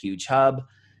there. It's a huge hub.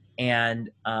 And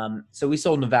so we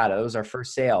sold Nevada. It was our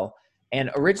first sale. And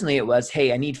originally it was,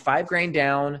 hey, I need $5,000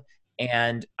 down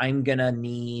and I'm going to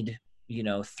need,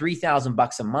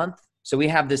 $3,000 a month. So we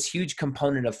have this huge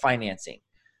component of financing.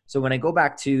 So when I go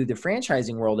back to the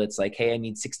franchising world, it's like, hey, I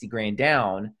need $60,000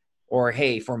 down, or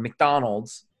hey, for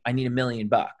McDonald's, I need $1 million,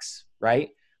 right?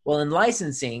 Well, in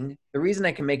licensing, the reason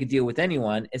I can make a deal with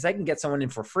anyone is I can get someone in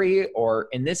for free, or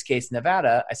in this case,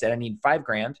 Nevada, I said I need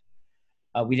 $5,000.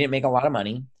 We didn't make a lot of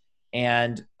money.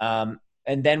 And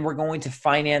then we're going to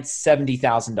finance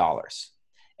 $70,000.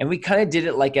 And we kind of did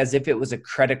it like as if it was a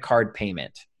credit card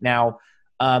payment. Now,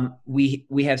 we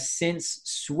have since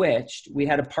switched. We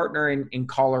had a partner in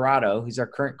Colorado, who's our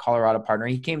current Colorado partner.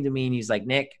 He came to me and he's like,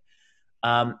 Nick,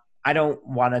 I don't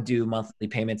want to do monthly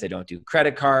payments. I don't do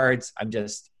credit cards. I'm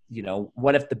just,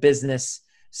 what if the business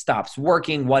stops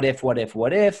working? What if?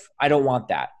 I don't want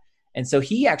that. And so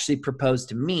he actually proposed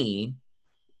to me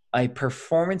a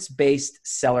performance-based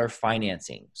seller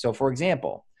financing. So for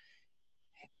example,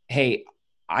 hey,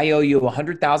 I owe you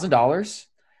 $100,000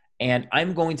 and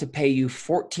I'm going to pay you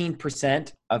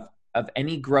 14% of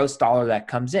any gross dollar that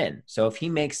comes in. So if he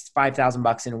makes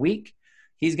 $5,000 in a week,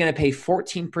 he's going to pay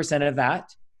 14% of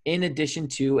that in addition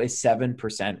to a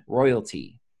 7%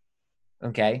 royalty.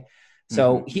 Okay.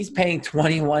 So he's paying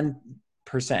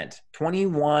 21%,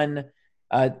 21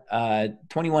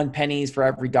 pennies for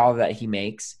every dollar that he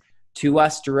makes to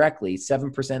us directly,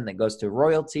 7% that goes to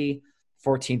royalty,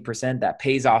 14% that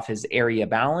pays off his area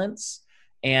balance.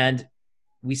 And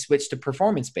we switched to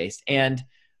performance-based. And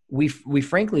we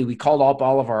frankly called up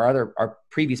all of our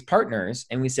previous partners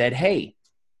and we said, hey,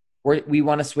 we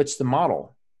want to switch the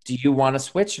model. Do you want to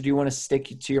switch, or do you want to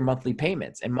stick to your monthly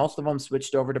payments? And most of them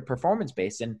switched over to performance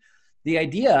based. And the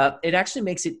idea, it actually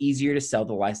makes it easier to sell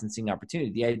the licensing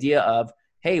opportunity. The idea of,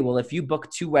 hey, well, if you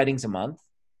book 2 weddings a month,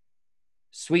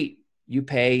 sweet, you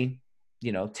pay,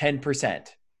 10%,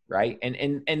 right?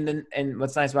 And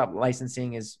what's nice about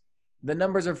licensing is the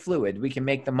numbers are fluid. We can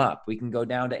make them up. We can go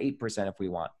down to 8% if we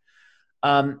want.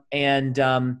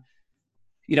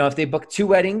 If they book 2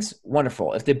 weddings,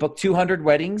 wonderful. If they book 200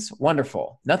 weddings,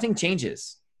 wonderful. Nothing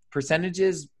changes.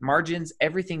 Percentages, margins,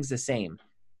 everything's the same.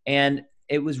 And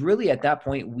it was really at that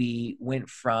point we went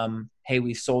from, hey,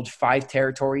 we sold 5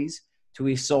 territories to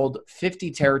we sold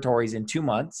 50 territories in 2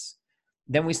 months.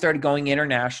 Then we started going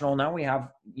international. Now we have,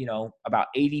 about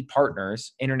 80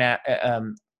 partners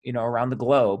around the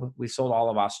globe. We've sold all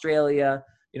of Australia,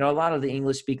 a lot of the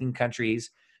English speaking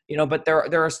countries, but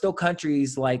there are still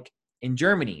countries like in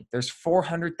Germany, there's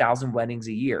 400,000 weddings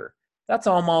a year. That's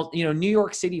almost, New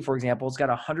York City, for example, has got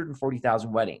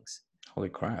 140,000 weddings. Holy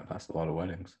crap, that's a lot of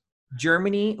weddings.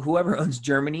 Germany, whoever owns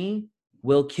Germany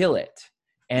will kill it.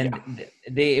 And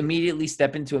they immediately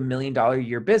step into $1 million a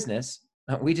year business.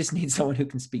 We just need someone who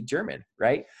can speak German,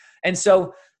 right? And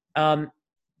so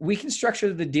we can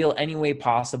structure the deal any way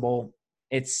possible.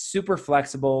 It's super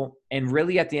flexible. And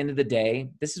really at the end of the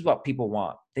day, this is what people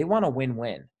want. They want a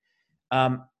win-win.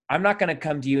 I'm not going to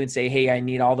come to you and say, hey, I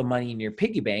need all the money in your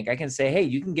piggy bank. I can say, hey,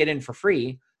 you can get in for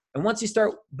free. And once you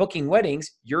start booking weddings,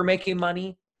 you're making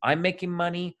money. I'm making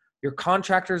money. Your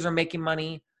contractors are making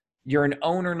money. You're an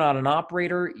owner, not an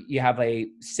operator. You have a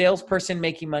salesperson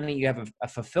making money. You have a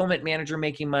fulfillment manager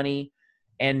making money.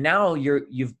 And now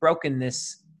you've broken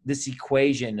this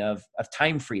equation of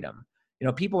time freedom.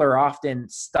 People are often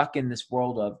stuck in this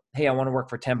world of, hey, I want to work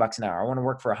for $10 an hour. I want to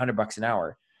work for $100 an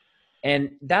hour.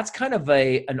 And that's kind of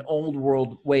an old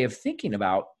world way of thinking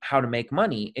about how to make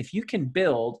money. If you can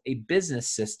build a business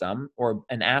system or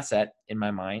an asset, in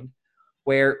my mind,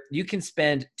 where you can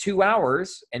spend 2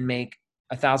 hours and make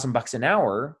 $1,000 an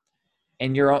hour,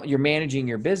 and you're managing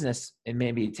your business, and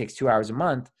maybe it takes 2 hours a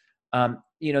month,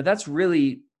 that's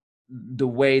really the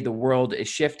way the world is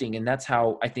shifting. And that's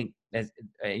how I think, a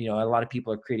lot of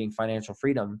people are creating financial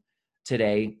freedom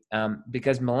today,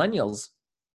 because millennials,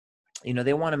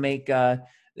 they want to make,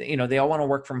 they all want to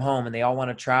work from home, and they all want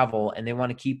to travel, and they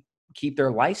want to keep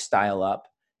their lifestyle up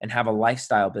and have a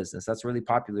lifestyle business. That's really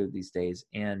popular these days.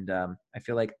 And I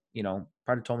feel like,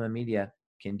 Part of Tolman Media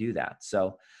can do that.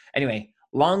 So anyway,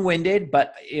 long-winded,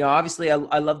 but, obviously I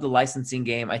love the licensing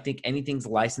game. I think anything's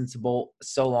licensable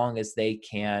so long as they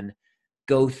can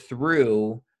go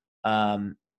through,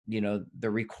 the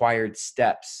required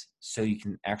steps so you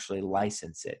can actually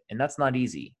license it. And that's not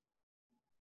easy.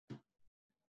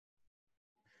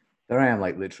 There I am,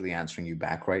 like, literally answering you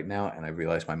back right now, and I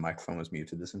realized my microphone was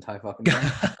muted this entire fucking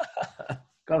time.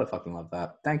 Gotta fucking love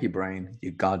that. Thank you, Brain,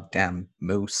 you goddamn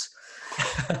moose.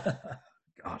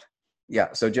 God.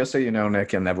 Yeah, so just so you know,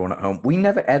 Nick, and everyone at home, we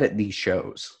never edit these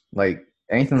shows. Like,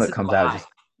 anything that comes out,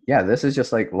 this is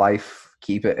just like life.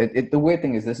 Keep it. The weird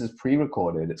thing is, this is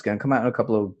pre-recorded. It's going to come out in a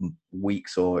couple of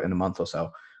weeks or in a month or so,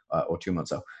 or 2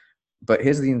 months or so. But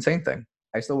here's the insane thing.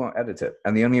 I still won't edit it.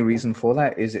 And the only reason for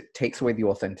that is it takes away the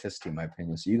authenticity, in my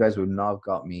opinion. So you guys would not have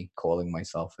got me calling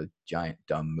myself a giant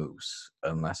dumb moose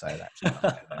unless I had actually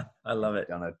I love it.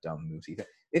 done a dumb moose.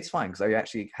 It's fine, because I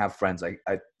actually have friends.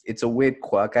 It's a weird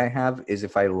quirk I have, is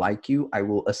if I like you, I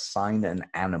will assign an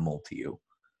animal to you.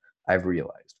 I've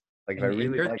realized. Like, if I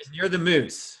really like, you're the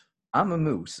moose. I'm a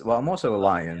moose. Well, I'm also a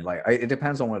lion. Like, it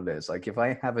depends on what it is. Like, if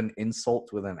I have an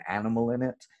insult with an animal in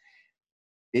it,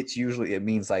 it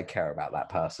means I care about that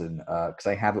person, because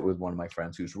I have it with one of my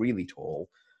friends who's really tall,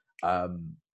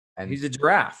 and he's a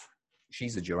giraffe.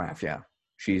 She's a giraffe, yeah.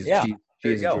 She's a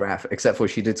giraffe, except for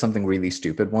she did something really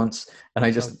stupid once, and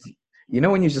I just,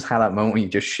 when you just have that moment when you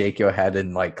just shake your head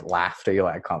and like laughter, you're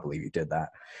like, I can't believe you did that.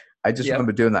 I just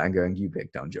remember doing that and going, you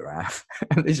big dumb giraffe.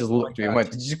 And they just looked at me and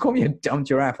went, did you call me a dumb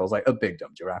giraffe? I was like, a big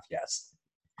dumb giraffe, yes.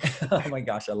 Oh my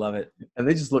gosh, I love it. And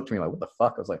they just looked at me like, what the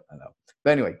fuck? I was like, I know.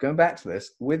 But anyway, going back to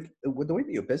this, with the way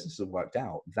that your business has worked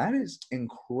out, that is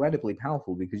incredibly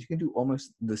powerful, because you can do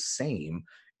almost the same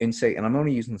in, say, and I'm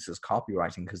only using this as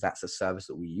copywriting because that's a service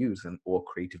that we use, or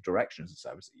creative direction is a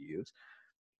service that you use.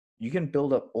 You can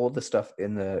build up all the stuff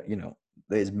in the,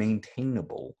 that is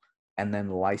maintainable, and then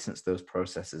license those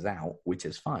processes out, which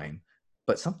is fine.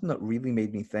 But something that really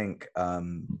made me think,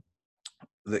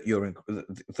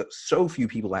 that so few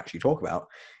people actually talk about,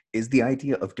 is the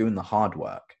idea of doing the hard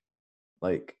work.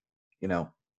 Like,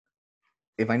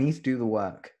 if I need to do the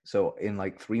work, so in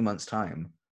like 3 months'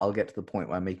 time, I'll get to the point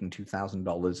where I'm making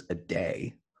 $2,000 a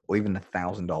day or even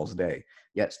 $1,000 a day.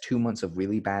 Yeah, it's 2 months of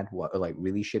really bad work, like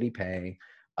really shitty pay.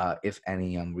 If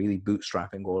any, I'm really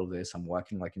bootstrapping all of this. I'm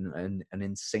working like an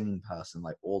insane person,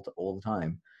 like all the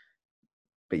time.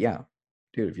 But yeah,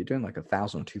 dude, if you're doing like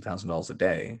 $1,000 or $2,000 a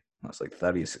day, that's like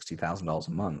 $30,000 or $60,000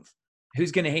 a month.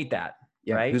 Who's going to hate that?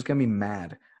 Yeah, Right. who's gonna be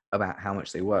mad about how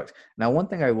much they worked? Now, one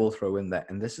thing I will throw in there,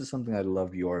 and this is something I'd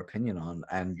love your opinion on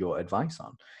and your advice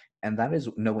on, and that is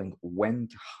knowing when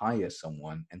to hire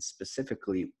someone and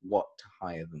specifically what to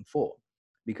hire them for.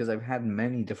 Because I've had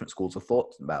many different schools of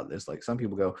thought about this. Like some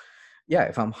people go, yeah,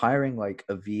 if I'm hiring like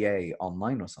a VA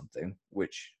online or something,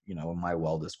 which, you know, in my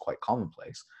world is quite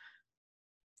commonplace,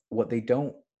 what they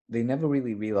never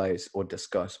really realize or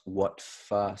discuss what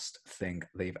first thing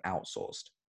they've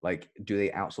outsourced. Like, do they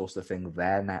outsource the thing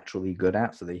they're naturally good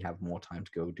at so they have more time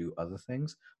to go do other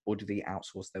things, or do they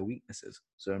outsource their weaknesses?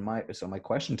 So my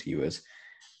question to you is,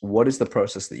 what is the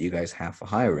process that you guys have for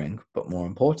hiring? But more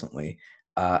importantly,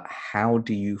 how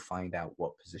do you find out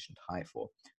what position to hire for?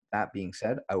 That being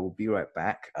said, I will be right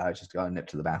back. Just got to nip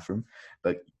to the bathroom,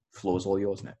 but floor's all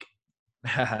yours, Nick.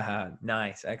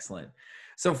 Nice. Excellent.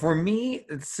 So for me,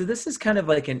 so this is kind of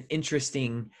like an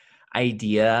interesting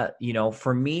idea. You know,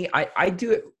 for me, I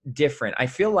do it different. I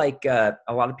feel like a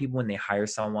lot of people, when they hire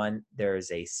someone,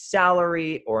 there's a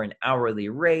salary or an hourly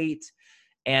rate.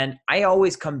 And I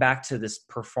always come back to this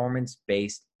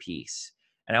performance-based piece.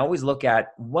 And I always look at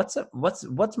what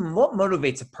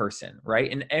motivates a person, right?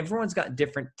 And everyone's got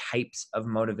different types of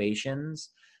motivations.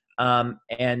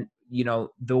 And you know,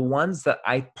 the ones that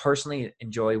I personally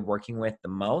enjoy working with the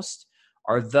most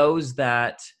are those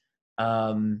that,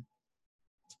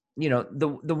 you know,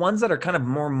 the ones that are kind of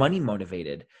more money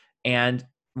motivated, and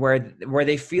where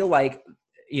they feel like,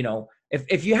 you know,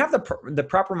 if you have the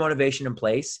proper motivation in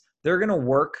place, they're going to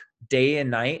work day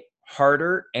and night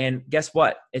harder. And guess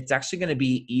what? It's actually going to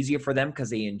be easier for them because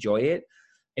they enjoy it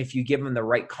if you give them the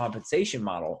right compensation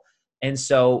model. And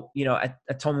so, you know,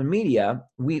 at Tolman Media,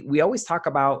 we always talk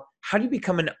about how do you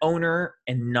become an owner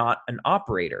and not an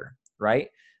operator, right?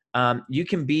 You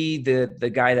can be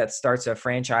the guy that starts a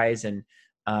franchise and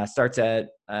starts a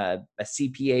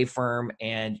CPA firm,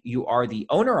 and you are the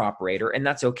owner operator, and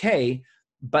that's okay.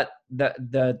 But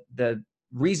the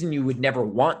reason you would never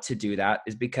want to do that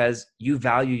is because you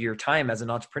value your time as an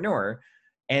entrepreneur.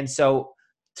 And so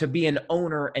to be an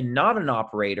owner and not an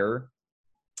operator,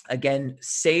 again,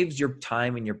 saves your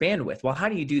time and your bandwidth. Well, how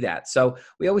do you do that? So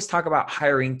we always talk about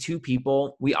hiring two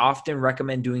people. We often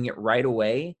recommend doing it right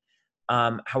away.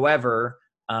 However,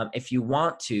 if you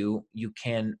want to, you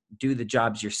can do the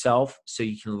jobs yourself so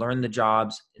you can learn the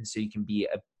jobs, and so you can be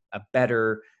a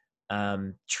better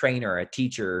trainer, a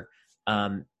teacher,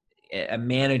 a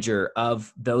manager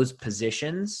of those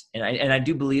positions. And I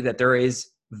do believe that there is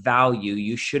value.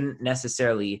 You shouldn't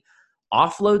necessarily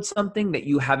offload something that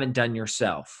you haven't done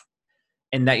yourself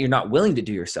and that you're not willing to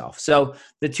do yourself. So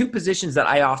the two positions that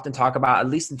I often talk about, at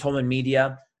least in Tolman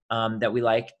Media, that we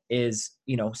like is,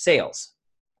 you know, sales.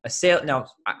 A sale. Now,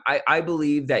 I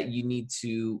believe that you need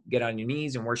to get on your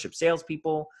knees and worship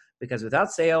salespeople, because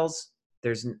without sales,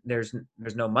 there's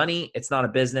no money. It's not a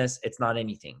business. It's not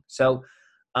anything. So,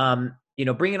 you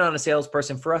know, bringing on a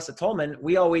salesperson for us at Tolman,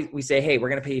 we say, hey, we're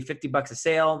going to pay you $50 a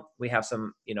sale. We have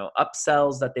some, you know,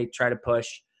 upsells that they try to push.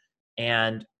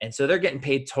 And so they're getting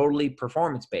paid totally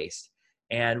performance based.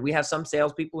 And we have some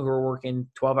salespeople who are working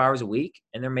 12 hours a week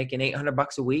and they're making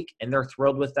 $800 a week, and they're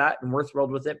thrilled with that. And we're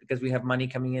thrilled with it because we have money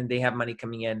coming in. They have money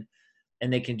coming in,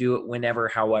 and they can do it whenever,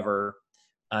 however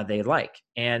they like.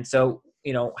 And so,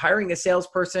 you know, hiring a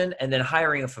salesperson and then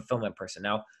hiring a fulfillment person.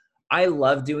 Now, I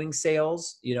love doing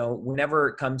sales. You know, whenever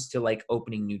it comes to like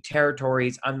opening new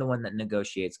territories, I'm the one that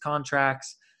negotiates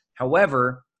contracts.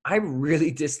 However, I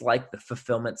really dislike the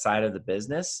fulfillment side of the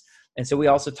business. And so we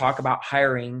also talk about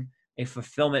hiring a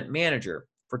fulfillment manager.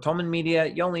 For Tolman Media,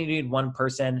 you only need one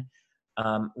person.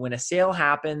 When a sale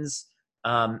happens,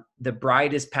 the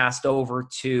bride is passed over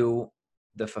to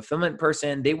the fulfillment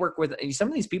person. They work with, some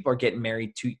of these people are getting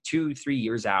married 2-3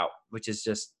 years out, which is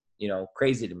just, you know,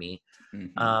 crazy to me.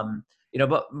 Mm-hmm. You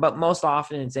know, but most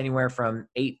often it's anywhere from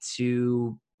 8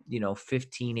 to, you know,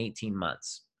 15, 18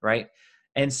 months, right?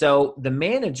 And so the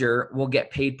manager will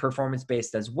get paid performance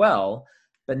based as well,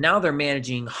 but now they're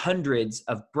managing hundreds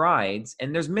of brides,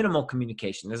 and there's minimal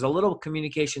communication. There's a little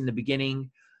communication in the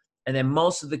beginning, and then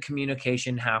most of the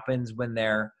communication happens when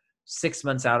they're 6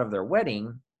 months out of their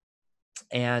wedding.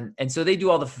 And so they do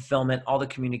all the fulfillment, all the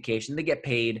communication. They get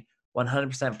paid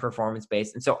 100% performance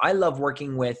based. And so I love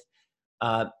working with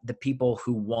the people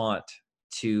who want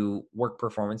to work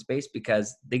performance based,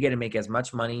 because they get to make as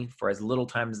much money for as little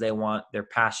time as they want. They're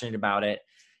passionate about it.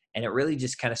 And it really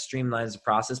just kind of streamlines the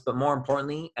process. But more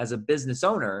importantly, as a business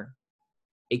owner,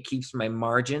 it keeps my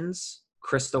margins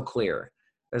crystal clear.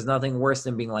 There's nothing worse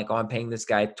than being like, oh, I'm paying this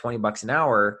guy $20 an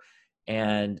hour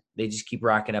and they just keep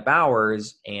racking up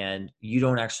hours and you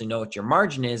don't actually know what your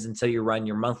margin is until you run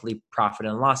your monthly profit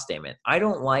and loss statement. I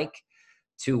don't like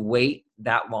to wait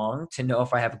that long to know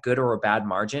if I have a good or a bad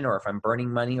margin or if I'm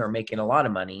burning money or making a lot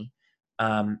of money.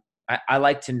 I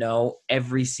like to know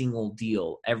every single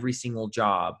deal, every single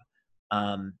job,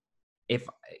 if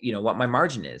what my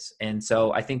margin is. And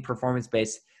so I think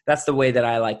performance-based, that's the way that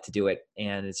I like to do it.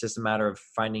 And it's just a matter of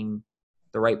finding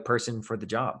the right person for the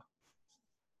job.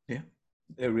 Yeah,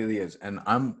 it really is. And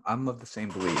I'm of the same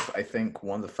belief. I think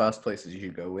one of the first places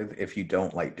you go with, if you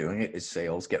don't like doing it, is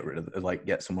sales. Get rid of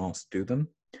get someone else to do them,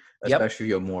 especially if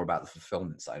you're more about the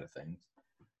fulfillment side of things.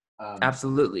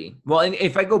 Absolutely. Well, and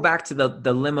if I go back to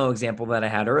the limo example that I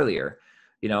had earlier,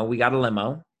 we got a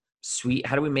limo. Sweet.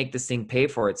 How do we make this thing pay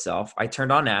for itself? I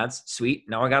turned on ads. Sweet.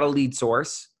 Now I got a lead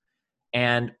source.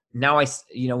 And now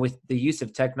with the use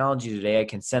of technology today, I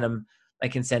can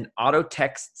send auto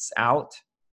texts out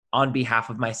on behalf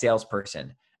of my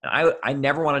salesperson. And I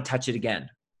never want to touch it again.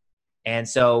 And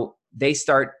so they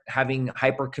start having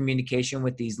hyper communication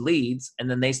with these leads, and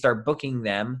then they start booking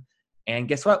them. And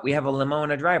guess what? We have a limo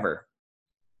and a driver.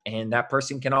 And that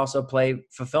person can also play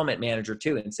fulfillment manager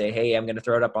too and say, hey, I'm going to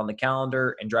throw it up on the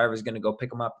calendar and driver's going to go pick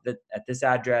them up at this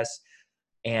address,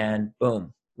 and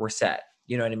boom, we're set.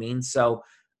 You know what I mean? So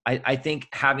I think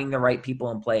having the right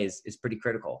people in place is pretty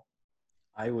critical.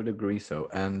 I would agree so.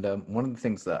 And one of the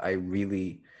things that I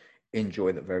really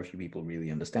enjoy that very few people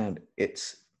really understand,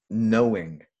 it's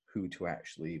knowing who to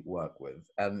actually work with.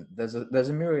 And there's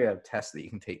a myriad of tests that you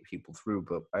can take people through.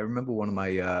 But I remember one of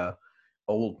my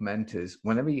old mentors,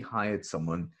 whenever he hired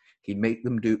someone, he'd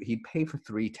pay for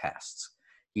 3 tests.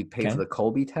 He'd pay for the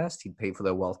Colby test, he'd pay for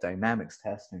their wealth dynamics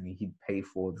test, and he'd pay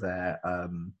for their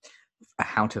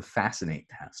how to fascinate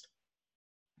test.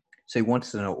 So he wanted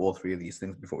to know all 3 of these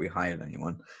things before he hired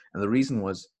anyone. And the reason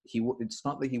was it's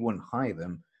not that he wouldn't hire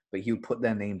them, but he would put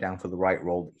their name down for the right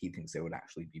role that he thinks they would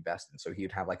actually be best in. So he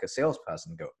would have like a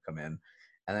salesperson come in,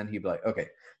 and then he'd be like, okay,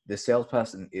 this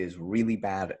salesperson is really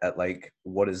bad at like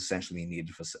what is essentially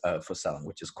needed for selling,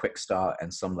 which is quick start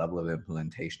and some level of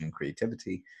implementation and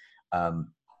creativity.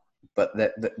 But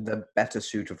they're better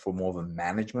suited for more of a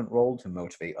management role to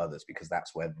motivate others, because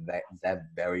that's where they're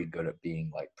very good at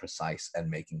being like precise and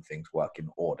making things work in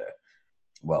order.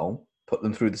 Well, put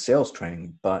them through the sales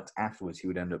training, but afterwards he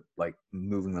would end up like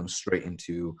moving them straight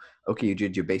into, okay, you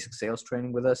did your basic sales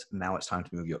training with us, now it's time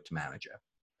to move you up to manager.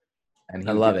 And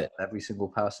I love it. Every single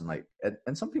person, like,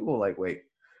 and some people are like, wait,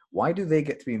 why do they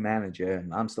get to be manager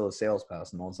and I'm still a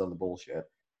salesperson, all this other bullshit?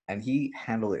 And he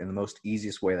handled it in the most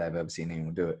easiest way that I've ever seen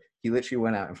anyone do it. He literally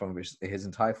went out in front of his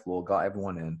entire floor, got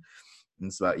everyone in, and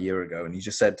it's about a year ago, and he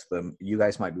just said to them, you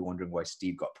guys might be wondering why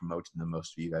Steve got promoted than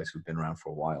most of you guys who've been around for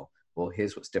a while. Well,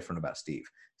 here's what's different about Steve.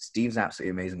 Steve's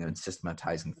absolutely amazing at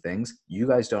systematizing things. You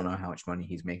guys don't know how much money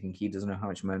he's making. He doesn't know how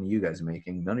much money you guys are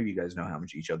making. None of you guys know how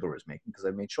much each other is making, because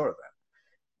I've made sure of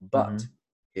that. But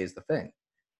here's the thing.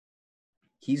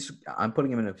 I'm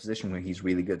putting him in a position where he's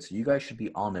really good. So you guys should be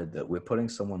honored that we're putting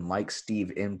someone like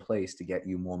Steve in place to get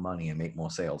you more money and make more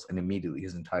sales. And immediately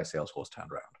his entire sales force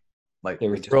turned around. Like, they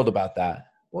were thrilled about that.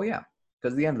 Well, yeah,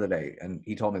 because at the end of the day, and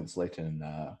he told me this later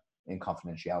in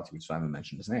confidentiality, which I haven't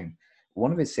mentioned his name,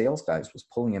 one of his sales guys was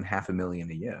pulling in $500,000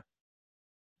 a year.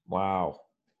 Wow.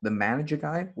 The manager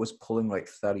guy was pulling like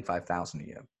 $35,000 a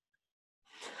year.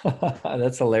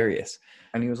 That's hilarious.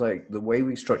 And he was like, the way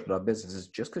we structured our business is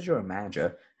just because you're a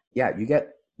manager, yeah, you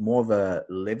get more of a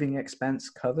living expense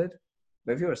covered.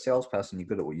 But if you're a salesperson, you're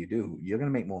good at what you do, you're going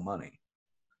to make more money.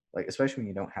 Like, especially when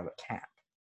you don't have a cap.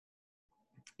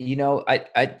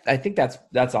 I think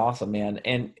that's awesome, man.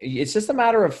 And it's just a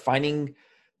matter of finding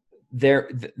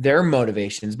their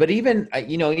motivations. But even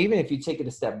if you take it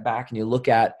a step back and you look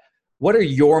at what are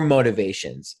your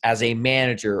motivations as a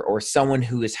manager or someone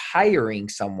who is hiring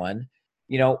someone,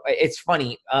 it's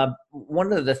funny.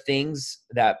 One of the things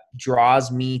that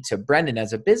draws me to Brendan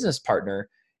as a business partner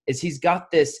is he's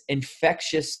got this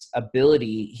infectious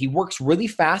ability. He works really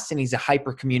fast and he's a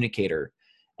hyper communicator.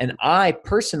 And I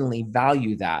personally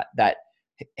value that,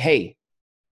 hey,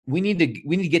 we need to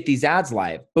get these ads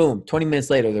live. Boom, 20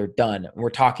 minutes later, they're done. We're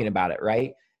talking about it,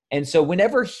 right? And so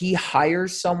whenever he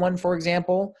hires someone, for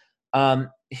example,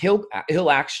 he'll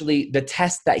actually, the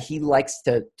test that he likes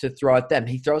to throw at them,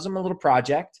 he throws them a little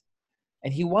project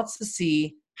and he wants to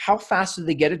see how fast do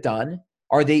they get it done?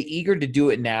 Are they eager to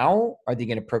do it now? Are they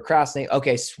going to procrastinate?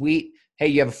 Okay, sweet. Hey,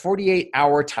 you have a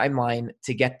 48-hour timeline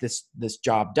to get this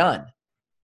job done.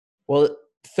 Well,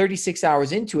 36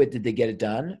 hours into it, did they get it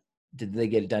done? Did they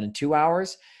get it done in 2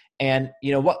 hours? And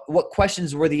what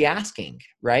questions were they asking,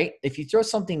 right? If you throw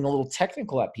something a little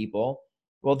technical at people,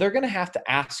 well, they're going to have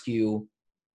to ask you,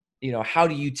 how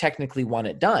do you technically want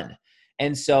it done?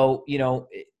 And so,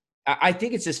 I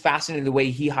think it's just fascinating the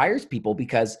way he hires people,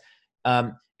 because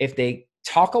if they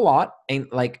talk a lot, and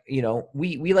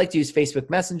we like to use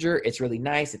Facebook Messenger. It's really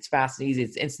nice. It's fast and easy.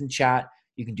 It's instant chat.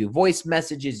 You can do voice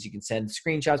messages. You can send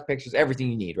screenshots, pictures, everything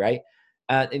you need, right?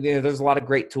 And, there's a lot of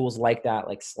great tools like that,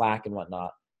 like Slack and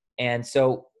whatnot. And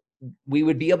so we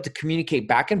would be able to communicate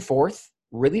back and forth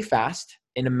really fast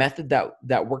in a method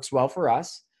that works well for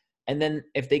us. And then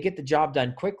if they get the job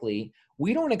done quickly,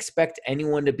 we don't expect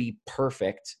anyone to be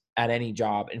perfect at any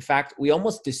job. In fact, we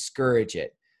almost discourage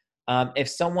it. If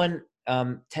someone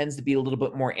tends to be a little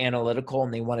bit more analytical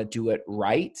and they want to do it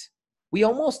right, we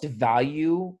almost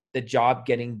value the job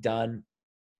getting done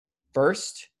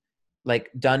first.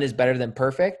 Like, done is better than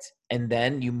perfect. And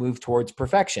then you move towards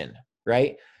perfection,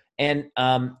 right? And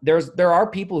there are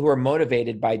people who are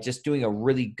motivated by just doing a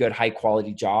really good, high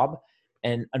quality job.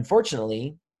 And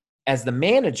unfortunately, as the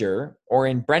manager, or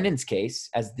in Brendan's case,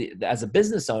 as a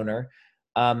business owner,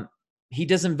 he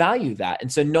doesn't value that.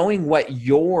 And so knowing what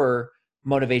your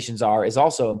motivations are is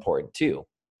also important too.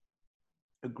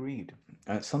 Agreed.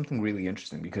 It's something really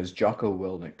interesting, because Jocko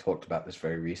Willink talked about this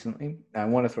very recently. I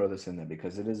want to throw this in there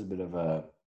because it is a bit of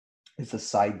it's a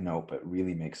side note, but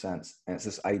really makes sense. And it's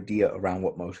this idea around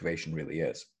what motivation really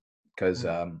is. Because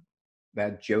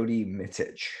that Jody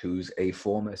Mittich, who's a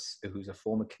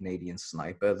former Canadian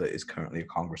sniper that is currently a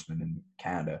congressman in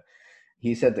Canada,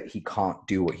 he said that he can't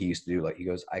do what he used to do. Like,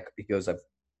 he goes,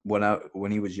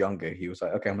 when he was younger, he was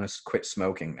like, okay, I'm going to quit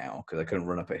smoking now because I couldn't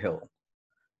run up a hill.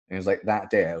 And he was like, that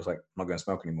day, I was like, I'm not going to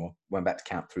smoke anymore. Went back to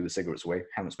camp, threw the cigarettes away.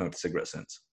 Haven't smoked a cigarette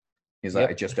since. He's like,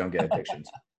 I just don't get addictions.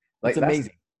 Like, it's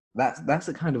amazing. That's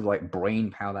the kind of like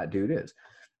brain power that dude is.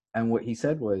 And what he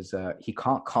said was he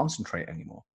can't concentrate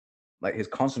anymore. Like, his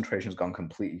concentration's gone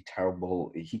completely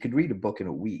terrible. He could read a book in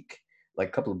a week, like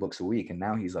a couple of books a week. And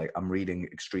now he's like, I'm reading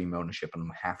Extreme Ownership and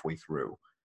I'm halfway through,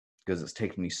 because it's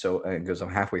taken me I'm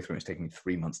halfway through. It's taken me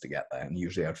 3 months to get there. And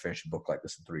usually I'd finish a book like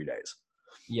this in 3 days.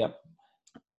 Yep.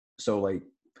 So like,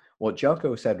 what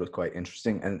Jocko said was quite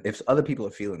interesting. And if other people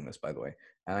are feeling this, by the way,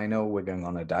 and I know we're going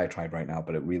on a diatribe right now,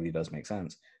 but it really does make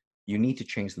sense. You need to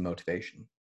change the motivation.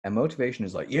 And motivation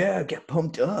is like, yeah, get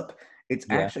pumped up. It's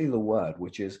actually the word,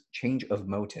 which is change of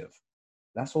motive.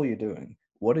 That's all you're doing.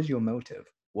 What is your motive?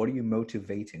 What are you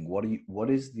motivating? What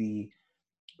is the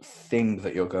thing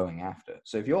that you're going after?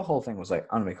 So if your whole thing was like,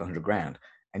 I'm gonna make 100 grand,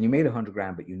 and you made 100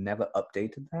 grand, but you never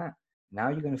updated that, now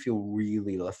you're going to feel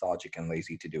really lethargic and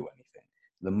lazy to do anything.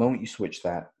 The moment you switch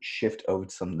that shift over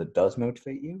to something that does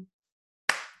motivate you,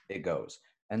 it goes.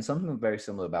 And something very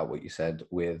similar about what you said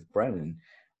with Brennan,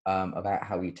 about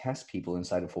how he tests people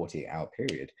inside a 48-hour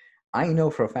period. I know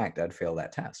for a fact I'd fail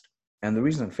that test. And the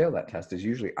reason I fail that test is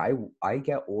usually I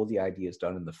get all the ideas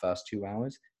done in the first 2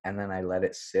 hours, and then I let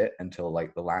it sit until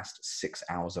like the last 6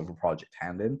 hours of a project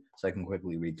hand in, so I can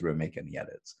quickly read through and make any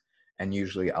edits. And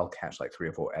usually I'll catch like 3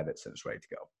 or 4 edits and it's ready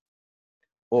to go.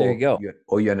 Or there you go.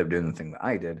 You end up doing the thing that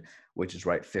I did, which is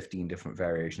write 15 different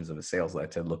variations of a sales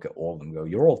letter, look at all of them and go,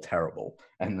 you're all terrible,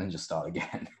 and then just start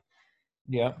again.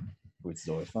 Yeah. Which is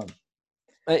always fun.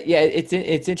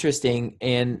 It's interesting.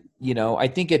 And, I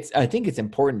think it's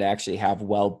important to actually have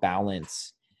well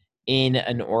balance in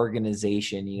an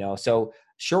organization, so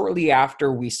shortly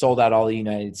after we sold out all the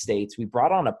United States, we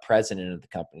brought on a president of the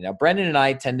company. Now, Brendan and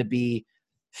I tend to be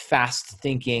fast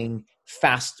thinking,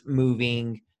 fast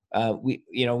moving.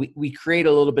 We create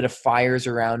a little bit of fires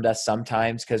around us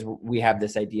sometimes because we have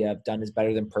this idea of done is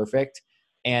better than perfect.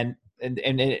 And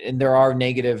there are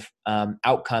negative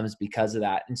outcomes because of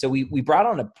that. And so we brought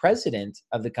on a president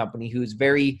of the company who's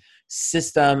very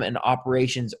system and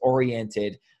operations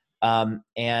oriented.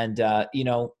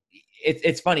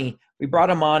 It's funny. We brought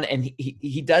him on, and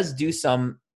he does do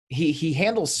he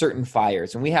handles certain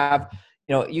fires. And we have,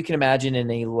 you can imagine in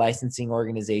a licensing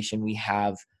organization, we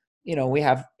have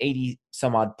 80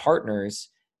 some odd partners.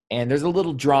 And there's a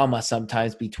little drama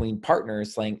sometimes between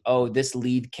partners, like, oh, this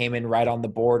lead came in right on the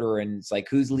border, and it's like,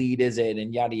 whose lead is it?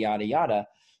 And yada, yada, yada.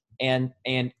 And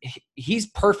he's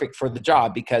perfect for the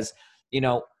job because,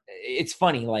 it's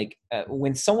funny, like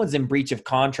when someone's in breach of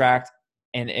contract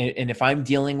and if I'm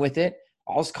dealing with it,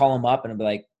 I'll just call him up and I'll be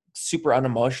like super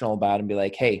unemotional about it and be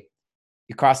like, hey,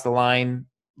 you crossed the line,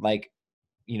 like,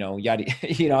 yada,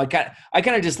 I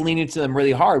kind of just lean into them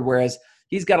really hard. Whereas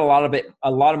he's got a lot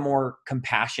of more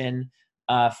compassion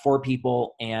for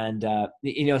people. And,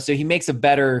 so he makes a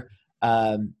better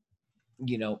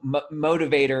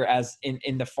motivator as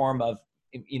in the form of,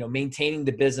 maintaining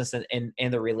the business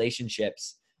and the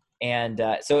relationships. And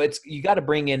so you got to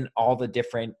bring in all the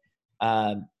different,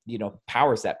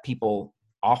 powers that people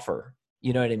offer,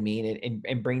 you know what I mean?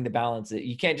 And bring the balance.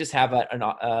 You can't just have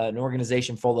an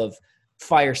organization full of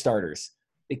fire starters,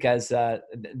 because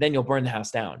then you'll burn the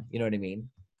house down. You know what I mean?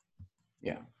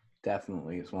 Yeah,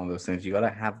 definitely. It's one of those things. You got to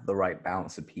have the right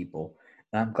balance of people.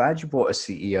 And I'm glad you brought a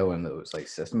CEO in that was like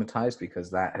systematized,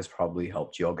 because that has probably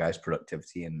helped your guys'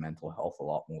 productivity and mental health a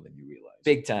lot more than you realize.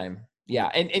 Big time. Yeah.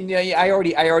 And I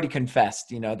already confessed,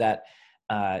 that,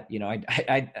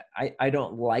 I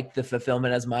don't like the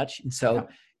fulfillment as much. And so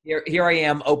here I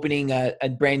am opening a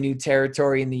brand new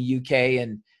territory in the UK,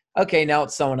 and okay, now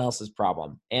it's someone else's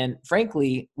problem. And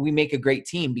frankly, we make a great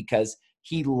team because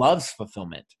he loves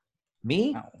fulfillment.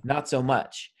 Me, not so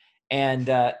much. And,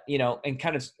 and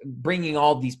kind of bringing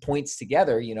all these points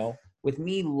together, with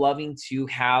me loving to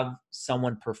have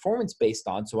someone performance based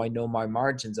on, so I know my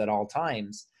margins at all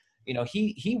times.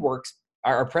 He works,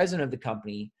 our president of the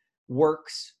company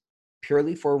works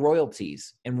purely for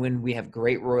royalties. And when we have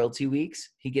great royalty weeks,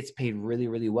 he gets paid really,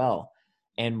 really well.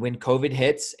 And when COVID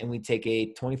hits and we take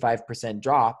a 25%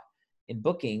 drop in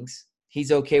bookings,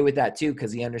 he's okay with that too,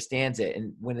 because he understands it.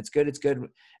 And when it's good, it's good.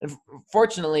 And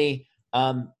fortunately,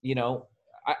 I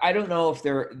don't know if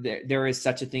there is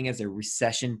such a thing as a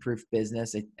recession-proof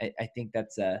business. I think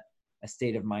that's a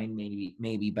state of mind,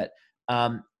 maybe. But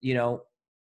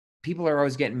people are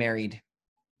always getting married.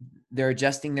 They're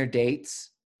adjusting their dates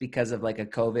because of like a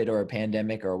COVID or a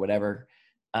pandemic or whatever.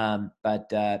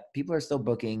 But people are still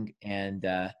booking,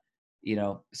 and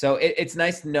so it's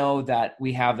nice to know that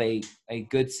we have a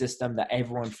good system that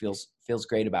everyone feels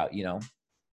great about.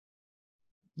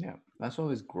 Yeah, that's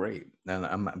always great. And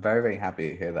I'm very, very happy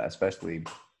to hear that, especially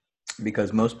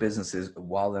because most businesses,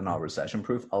 while they're not recession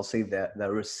proof, I'll say that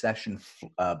they're recession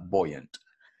buoyant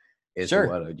is the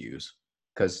word I'd use.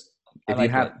 Because if you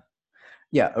have,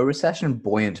 a recession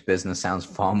buoyant business sounds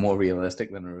far more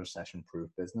realistic than a recession proof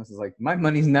business. It's like, my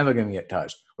money's never going to get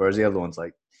touched. Whereas the other one's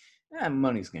like,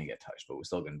 money's going to get touched, but we're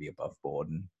still going to be above board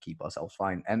and keep ourselves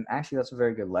fine. And actually, that's a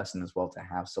very good lesson as well, to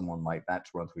have someone like that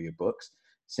to run through your books.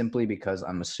 Simply because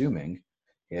I'm assuming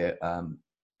here,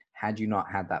 had you not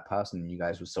had that person, you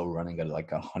guys were still running at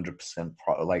like 100%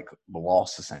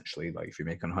 loss, essentially. Like if you're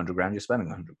making 100 grand, you're spending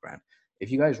 100 grand.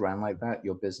 If you guys ran like that,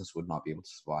 your business would not be able to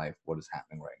survive what is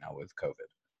happening right now with COVID.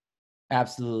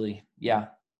 Absolutely. Yeah.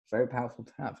 Very powerful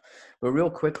to have. But real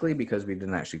quickly, because we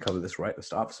didn't actually cover this right at the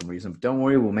start for some reason, but don't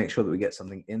worry, we'll make sure that we get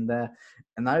something in there.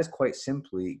 And that is quite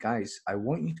simply, guys, I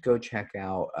want you to go check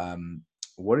out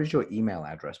what is your email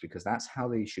address, because that's how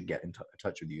they should get in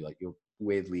touch with you. Like, you're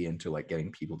weirdly into like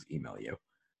getting people to email you.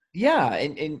 Yeah,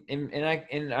 and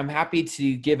I'm happy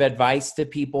to give advice to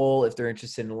people if they're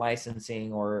interested in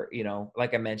licensing, or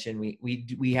like I mentioned,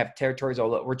 we have territories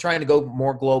all over. We're trying to go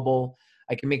more global.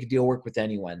 I can make a deal work with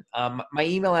anyone. My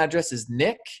email address is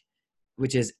Nick,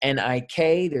 which is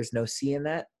N-I-K. There's no C in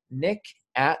that. Nick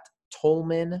at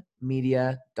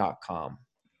tolmanmedia.com.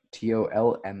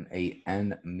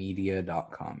 TOLMAN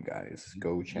media.com, guys.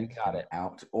 Go check it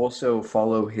out. Also,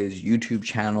 follow his YouTube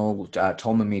channel,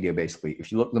 Tolman Media, basically.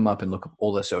 If you look them up and look up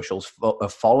all their socials,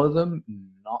 follow them,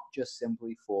 not just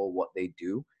simply for what they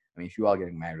do. I mean, if you are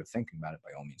getting married or thinking about it, by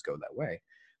all means, go that way.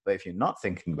 But if you're not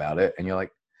thinking about it and you're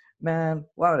like, man,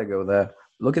 why would I go there?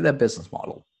 Look at their business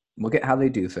model. Look at how they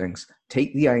do things.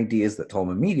 Take the ideas that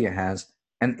Tolman Media has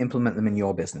and implement them in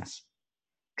your business.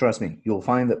 Trust me, you'll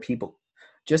find that people...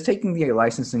 Just taking the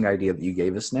licensing idea that you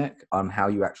gave us, Nick, on how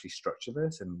you actually structure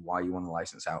this and why you want to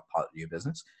license out part of your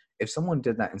business. If someone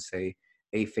did that in, say,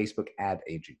 a Facebook ad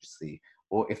agency,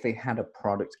 or if they had a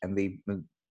product and they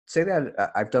say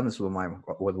that I've done this with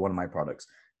one of my products.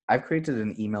 I've created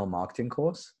an email marketing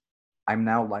course. I'm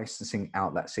now licensing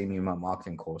out that same email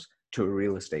marketing course to a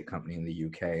real estate company in the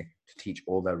UK to teach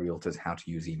all their realtors how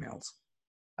to use emails.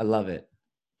 I love it.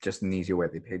 Just an easier way.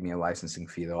 They paid me a licensing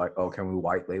fee. They're like, oh, can we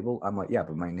white label? I'm like, yeah,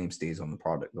 but my name stays on the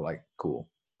product. They're like, cool.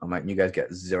 I'm like, you guys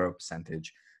get 0%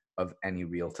 of any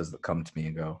realtors that come to me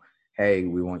and go, hey,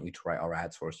 we want you to write our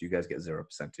ads for us. You guys get 0%.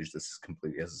 This is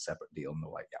completely as a separate deal. And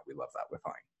they're like, yeah, we love that. We're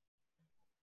fine.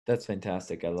 That's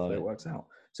fantastic. I love it. It works out.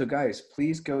 So guys,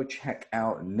 please go check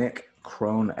out Nick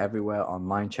Crone everywhere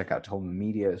online. Check out Tolman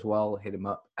Media as well. Hit him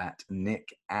up at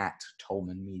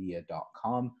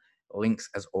nick@tolmanmedia.com. Links,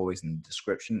 as always, in the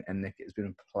description. And Nick, it's been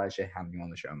a pleasure having you on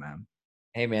the show, man.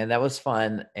 Hey, man, that was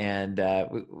fun. And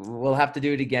we'll have to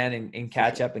do it again and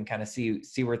catch up and kind of see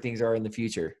where things are in the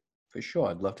future. For sure.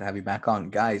 I'd love to have you back on.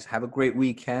 Guys, have a great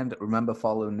weekend. Remember,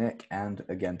 follow Nick. And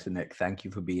again, to Nick, thank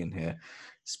you for being here.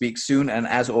 Speak soon. And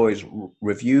as always,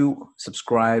 review,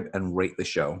 subscribe, and rate the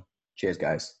show. Cheers,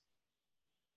 guys.